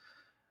disrupt.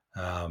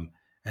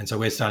 And so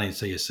we're starting to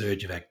see a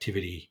surge of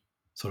activity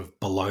sort of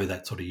below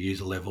that sort of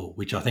user level,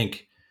 which I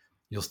think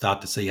you'll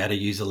start to see at a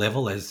user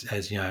level as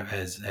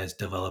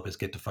developers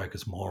get to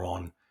focus more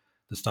on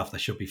the stuff they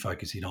should be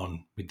focusing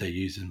on with their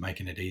users and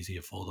making it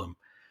easier for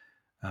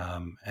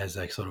them, as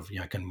they sort of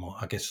can more,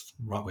 I guess,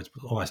 right words,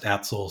 almost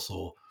outsource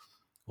or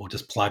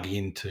just plug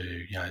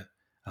into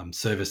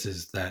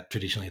services that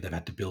traditionally they've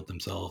had to build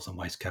themselves and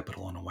waste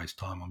capital on and waste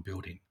time on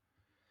building.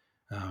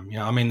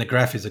 The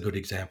graph is a good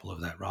example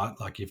of that, right?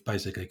 Like you've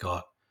basically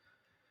got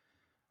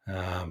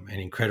an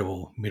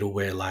incredible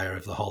middleware layer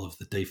of the whole of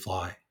the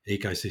DeFi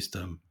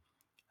ecosystem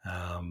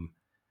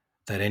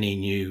that any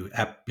new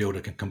app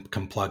builder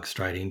can plug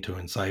straight into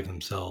and save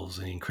themselves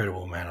an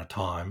incredible amount of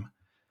time,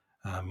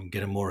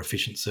 get a more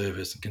efficient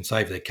service, and can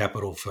save their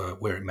capital for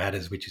where it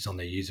matters, which is on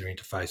their user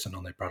interface and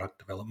on their product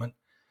development,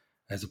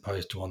 as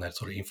opposed to on that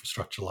sort of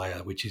infrastructure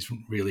layer, which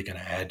isn't really going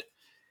to add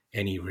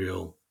any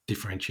real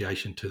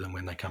differentiation to them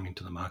when they come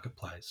into the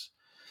marketplace.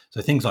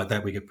 So things like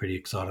that we get pretty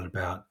excited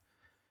about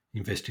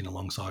investing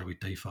alongside with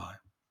DeFi.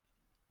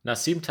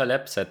 Nassim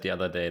Taleb said the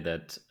other day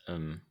that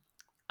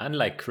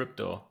unlike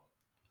crypto,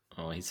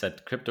 he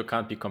said crypto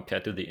can't be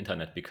compared to the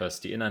internet because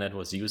the internet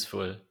was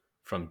useful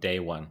from day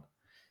one.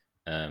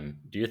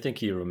 Do you think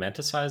he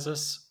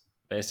romanticizes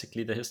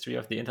basically the history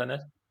of the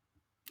internet?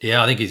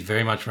 Yeah, I think he's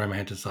very much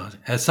romanticizing.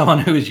 As someone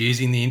who was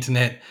using the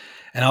internet,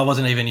 and I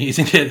wasn't even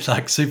using it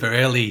like super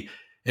early,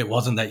 it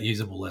wasn't that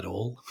usable at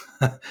all.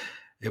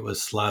 It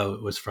was slow.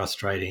 It was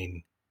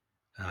frustrating.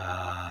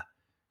 Dial-up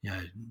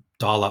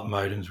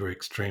modems were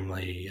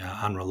extremely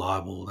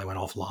unreliable. They went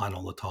offline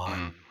all the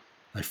time.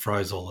 They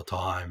froze all the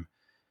time.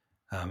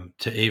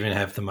 To even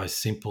have the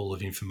most simple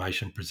of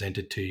information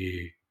presented to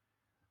you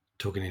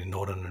took an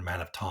inordinate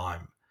amount of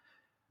time.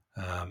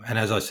 And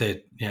as I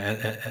said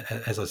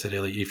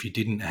earlier, if you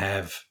didn't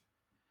have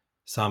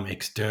some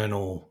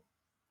external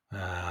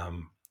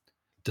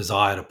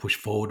desire to push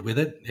forward with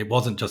it, it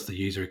wasn't just the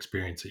user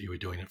experience that you were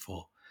doing it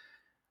for.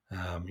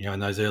 In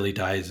those early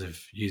days of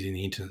using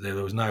the internet,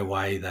 there was no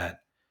way that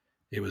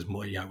it was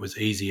more, it was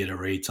easier to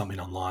read something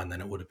online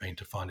than it would have been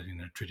to find it in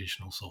a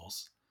traditional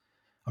source.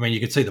 I mean, you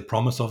could see the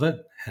promise of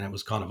it, and it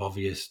was kind of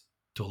obvious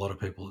to a lot of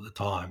people at the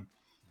time.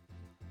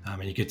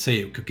 And you could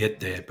see it could get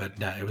there, but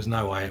no, it was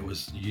no way it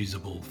was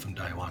usable from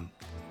day one.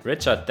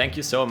 Richard, thank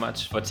you so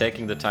much for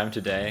taking the time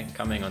today,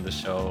 coming on the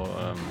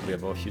show. We are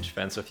both huge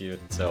fans of you,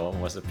 so it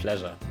was a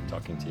pleasure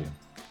talking to you.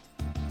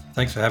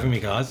 Thanks for having me,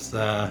 guys.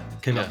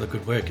 Keep up the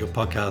good work. Your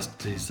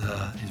podcast is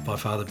by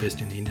far the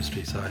best in the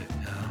industry, so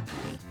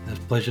it's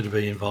a pleasure to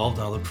be involved.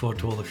 I look forward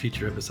to all the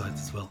future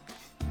episodes as well.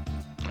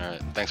 All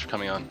right. Thanks for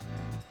coming on.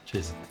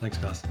 Cheers. Thanks,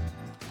 guys.